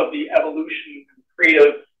some of the evolution and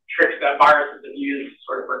creative tricks that viruses have used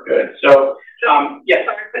sort of for good. So, yes.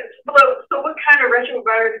 So what kind of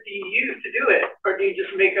retrovirus do you use to do it? Or do you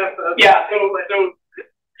just make up a... Yeah, so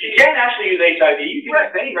you can actually use HIV. You can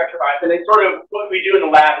use any retrovirus. And they sort of, what we do in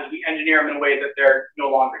the lab is we engineer them in a way that they're no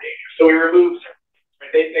longer dangerous. So we remove,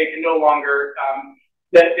 right? They can no longer,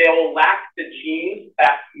 that they will lack the genes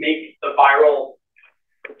that make the viral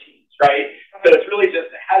proteins, right? So it's really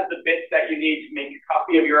just, it has the bits that you need to make a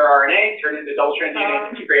copy of your RNA, turn it into double-stranded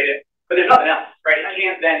DNA, integrate it, but there's nothing else, right? It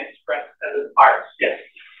can't then express as a virus. Yes.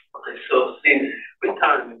 Okay, so since we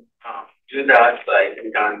can do that, like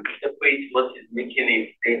we can separate what is making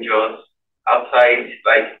it dangerous outside,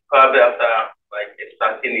 like probably after like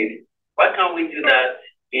extracting it. Why can't we do that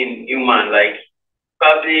in human? Like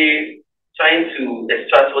probably trying to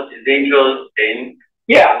extract what is dangerous then.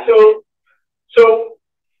 Yeah, so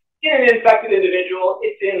in an infected individual,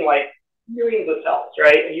 it's in like millions of cells,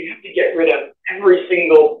 right? And you have to get rid of every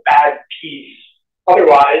single bad piece.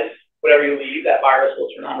 Otherwise, whatever you leave, that virus will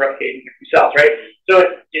turn on, replicate, and infect cells, right? So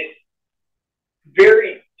it's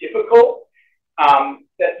very difficult.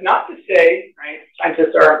 That's not to say, right,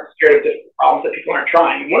 scientists aren't scared of difficult problems that people aren't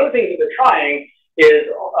trying. One of the things that they're trying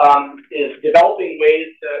is developing ways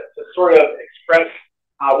to sort of express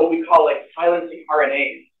what we call like silencing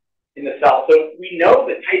RNAs in the cell. So we know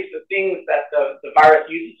the types of things that the virus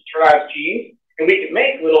uses to turn on its genes, and we can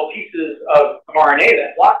make little pieces of RNA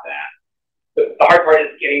that block that. But the hard part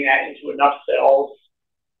is getting that into enough cells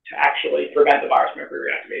to actually prevent the virus from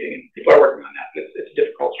reactivating, and people are working on that. It's a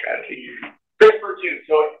difficult strategy. CRISPR too.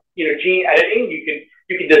 So gene editing, you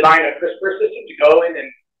can design a CRISPR system to go in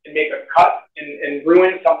and make a cut and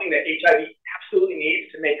ruin something that HIV absolutely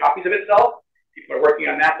needs to make copies of itself. People are working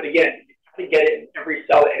on that, but again, you have to get it in every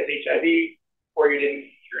cell that has HIV, or you didn't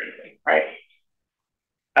cure anything, right?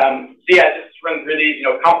 So yeah, just run through these.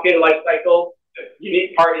 Complicated life cycle. The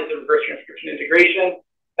unique part is the reverse transcription integration.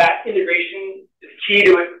 That integration is key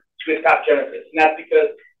to its pathogenesis, and that's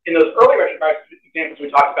because in those early retrovirus examples we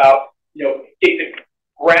talked about, it could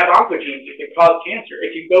grab oncogenes, it could cause cancer,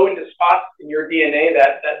 it could go into spots in your DNA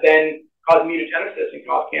that then cause mutagenesis and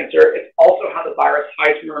cause cancer. It's also how the virus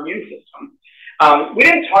hides from your immune system. We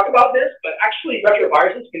didn't talk about this, but actually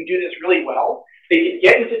retroviruses can do this really well. They can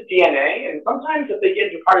get into DNA, and sometimes if they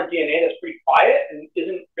get into part of DNA that's pretty quiet and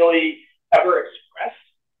isn't really ever expressed,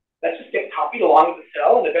 that just gets copied along with the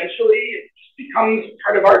cell, and eventually it just becomes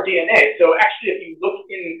part of our DNA. So actually, if you look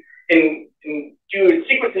in do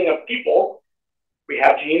sequencing of people, we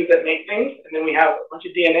have genes that make things, and then we have a bunch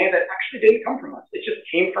of DNA that actually didn't come from us. It just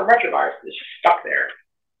came from retroviruses. It's just stuck there.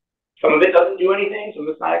 Some of it doesn't do anything, some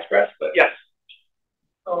of it's not expressed, but yes.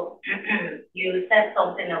 So you said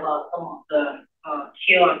something about some of the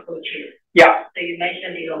cure approaches. Yeah. So you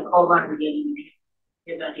mentioned the uncover again,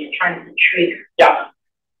 that you're trying to trick. Yeah.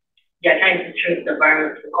 You're trying to trick the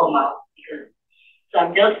virus to come out. So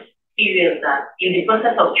I'm just curious that in the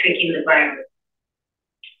process of tricking the virus,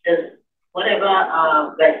 does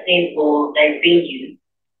whatever vaccine or that being used,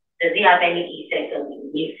 does it have any effect on the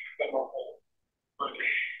immune system of the body?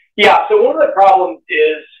 Yeah, so one of the problems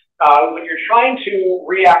is when you're trying to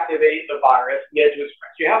reactivate the virus, get it to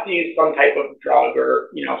express, you have to use some type of drug or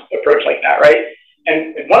approach like that, right?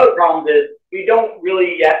 And one of the problems is we don't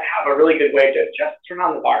really yet have a really good way to just turn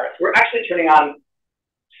on the virus. We're actually turning on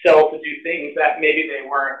cells to do things that maybe they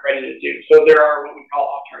weren't ready to do. So there are what we call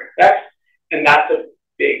off-target effects, and that's a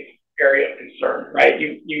big area of concern, right?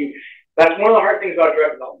 That's one of the hard things about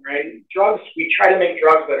drug development, right? Drugs, we try to make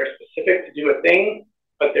drugs that are specific to do a thing,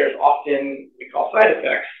 but there's often what we call side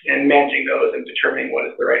effects, and managing those and determining what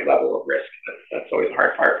is the right level of risk. That's always the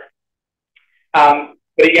hard part.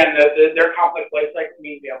 But again, their complex life cycle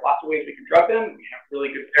means we have lots of ways we can drug them. We have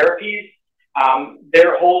really good therapies.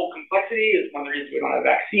 Their whole complexity is one of the reasons we don't have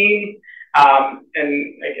a vaccine. And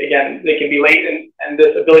again, they can be late, and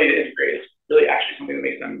this ability to integrate is really actually something that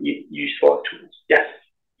makes them useful as tools. Yes?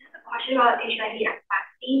 Just a question about HIV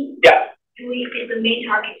vaccine. Yeah. Is the main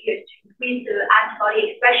target here to increase the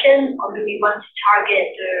antibody expression, or do we want to target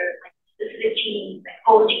the specific genes, like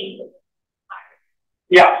whole genes of the virus?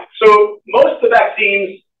 Yeah, so most of the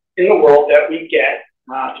vaccines in the world that we get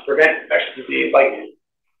to prevent infectious disease, like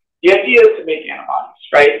the idea is to make antibodies,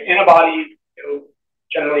 right? Antibodies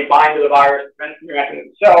generally bind to the virus, prevent from interacting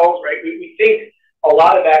with the cells, right? We think a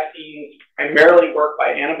lot of vaccines primarily work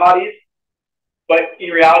by antibodies, but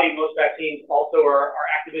in reality, most vaccines also are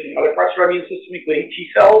activating other parts of our immune system, including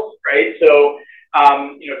T cells, right? So,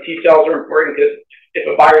 T cells are important because if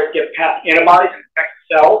a virus gets past antibodies and infects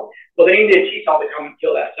the cell, well, they need a T cell to come and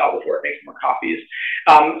kill that cell before it makes more copies.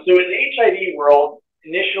 So in the HIV world,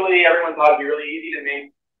 initially, everyone thought it'd be really easy to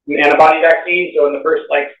make an antibody vaccine. So in the first,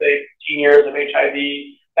 say, 10 years of HIV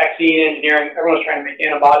vaccine engineering, everyone was trying to make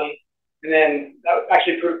antibodies. And then that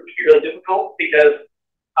actually proved to be really difficult because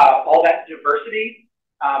all that diversity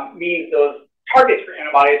means those targets for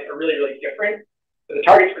antibodies are really, really different. So the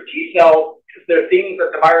targets for T cells, because they're things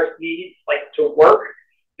that the virus needs to work,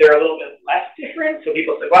 they're a little bit less different. So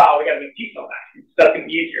people say, wow, we got to make T cell vaccines. So that's going to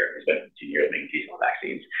be easier. We spent 2 years making T cell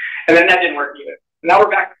vaccines. And then that didn't work either. And now we're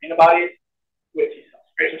back to antibodies with T cells,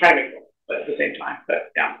 right? So trying to make both, but at the same time. But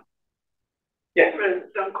yeah. Yes.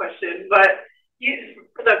 Dumb question, but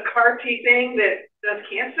the CAR T thing that does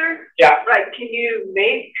cancer? Yeah. Right, can you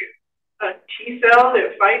make a T cell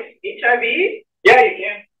that fights HIV? Yeah, you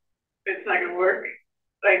can. It's not gonna work.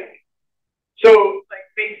 Like, so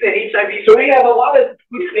makes the HIV. So we have a lot of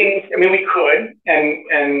things. I mean, we could,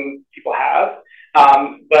 and people have,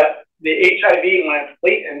 but the HIV, when it's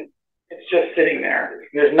latent, it's just sitting there.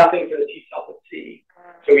 There's nothing for the T cell to see.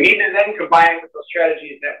 So we need to then combine with those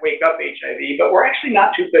strategies that wake up HIV, but we're actually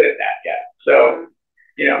not too good at that yet. So,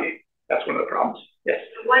 you know, that's one of the problems. Yes.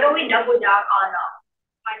 Why don't we double down on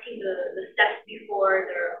finding the steps before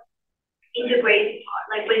the integrate,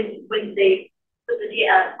 like when they put the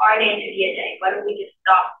RNA into DNA? Why don't we just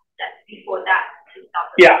stop steps before that to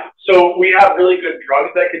stop it? Yeah. So we have really good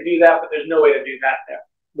drugs that could do that, but there's no way to do that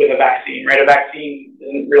with a vaccine, right? A vaccine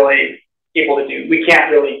isn't really able to do. We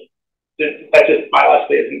can't really. That just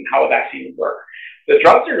biologically isn't how a vaccine would work. The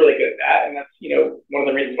drugs are really good at that, and that's, you know, one of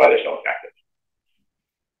the reasons why they're so effective.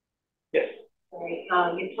 Yes.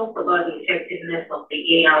 You talked about the effectiveness of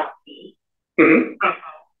the ARC. Mm-hmm.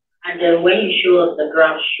 And then when you show us the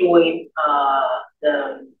graph showing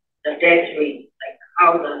the death rate, like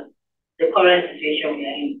how the current situation we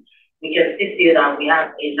are in, we can still see that we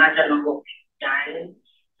have a larger number of people dying.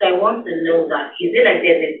 So I want to know that, is it like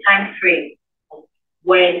there's a time frame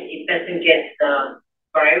when a person gets the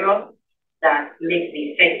virus that makes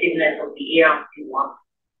the effectiveness of the ARC work,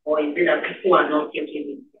 or is it that people are not taking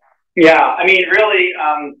it? Yeah, I mean, really,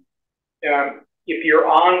 if you're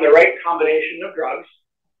on the right combination of drugs,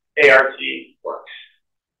 ART works.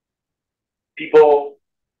 People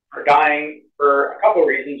are dying for a couple of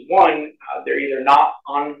reasons. One, they're either not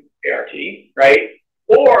on ART, right?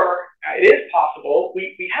 Or it is possible,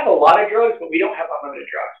 we have a lot of drugs, but we don't have unlimited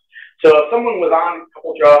drugs. So if someone was on a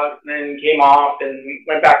couple drugs and then came off and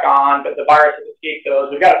went back on, but the virus has escaped those,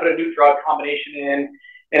 we've got to put a new drug combination in.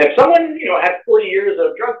 And if someone, you know, had 40 years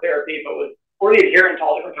of drug therapy, but was 40 adherent to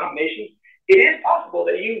all different combinations, it is possible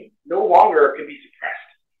that you no longer could be suppressed.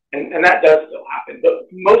 And that does still happen. But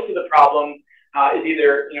most of the problem is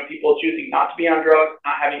either, you know, people choosing not to be on drugs,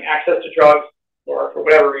 not having access to drugs, or for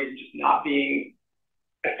whatever reason, just not being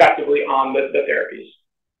effectively on the therapies.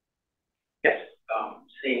 Yes.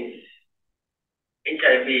 Since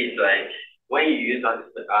HIV is like, when you use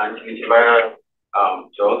antiviral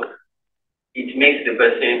drug, it makes the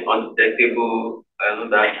person undetectable.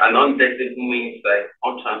 And undetectable means like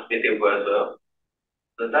untransmittable as well.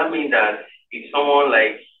 Does that mean that if someone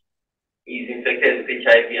like is infected with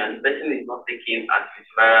HIV and the person is not taking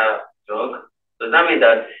antiviral drug, does that mean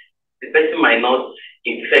that the person might not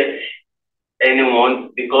infect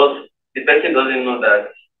anyone because the person doesn't know that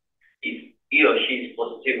he or she is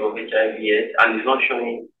positive of HIV yet and is not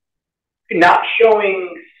showing? Not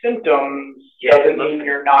showing symptoms doesn't mean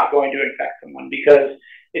you're not going to infect someone, because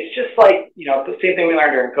it's just like, you know, the same thing we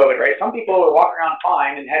learned during COVID, right? Some people would walk around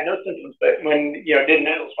fine and had no symptoms, but when, you know, did a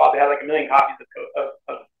nasal swab, they had like 1 million copies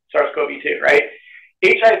of SARS-CoV-2, right?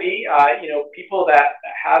 HIV, you know, people that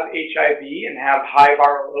have HIV and have high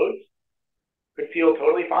viral loads could feel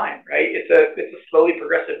totally fine, right? It's a slowly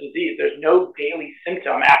progressive disease. There's no daily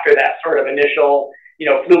symptom after that sort of initial, you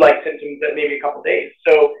know, flu-like symptoms that maybe a couple days.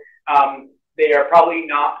 So they are probably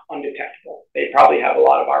not undetectable. They probably have a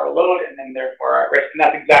lot of viral load and then therefore are at risk. And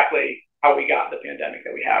that's exactly how we got the pandemic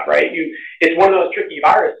that we have, right? It's one of those tricky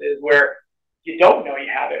viruses where you don't know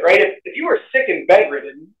you have it, right? If you were sick and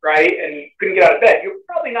bedridden, right, and couldn't get out of bed, you're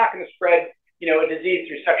probably not going to spread, you know, a disease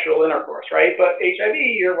through sexual intercourse, right? But HIV,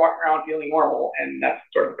 you're walking around feeling normal, and that's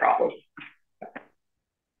sort of the problem.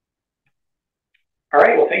 All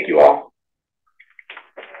right, well, thank you all.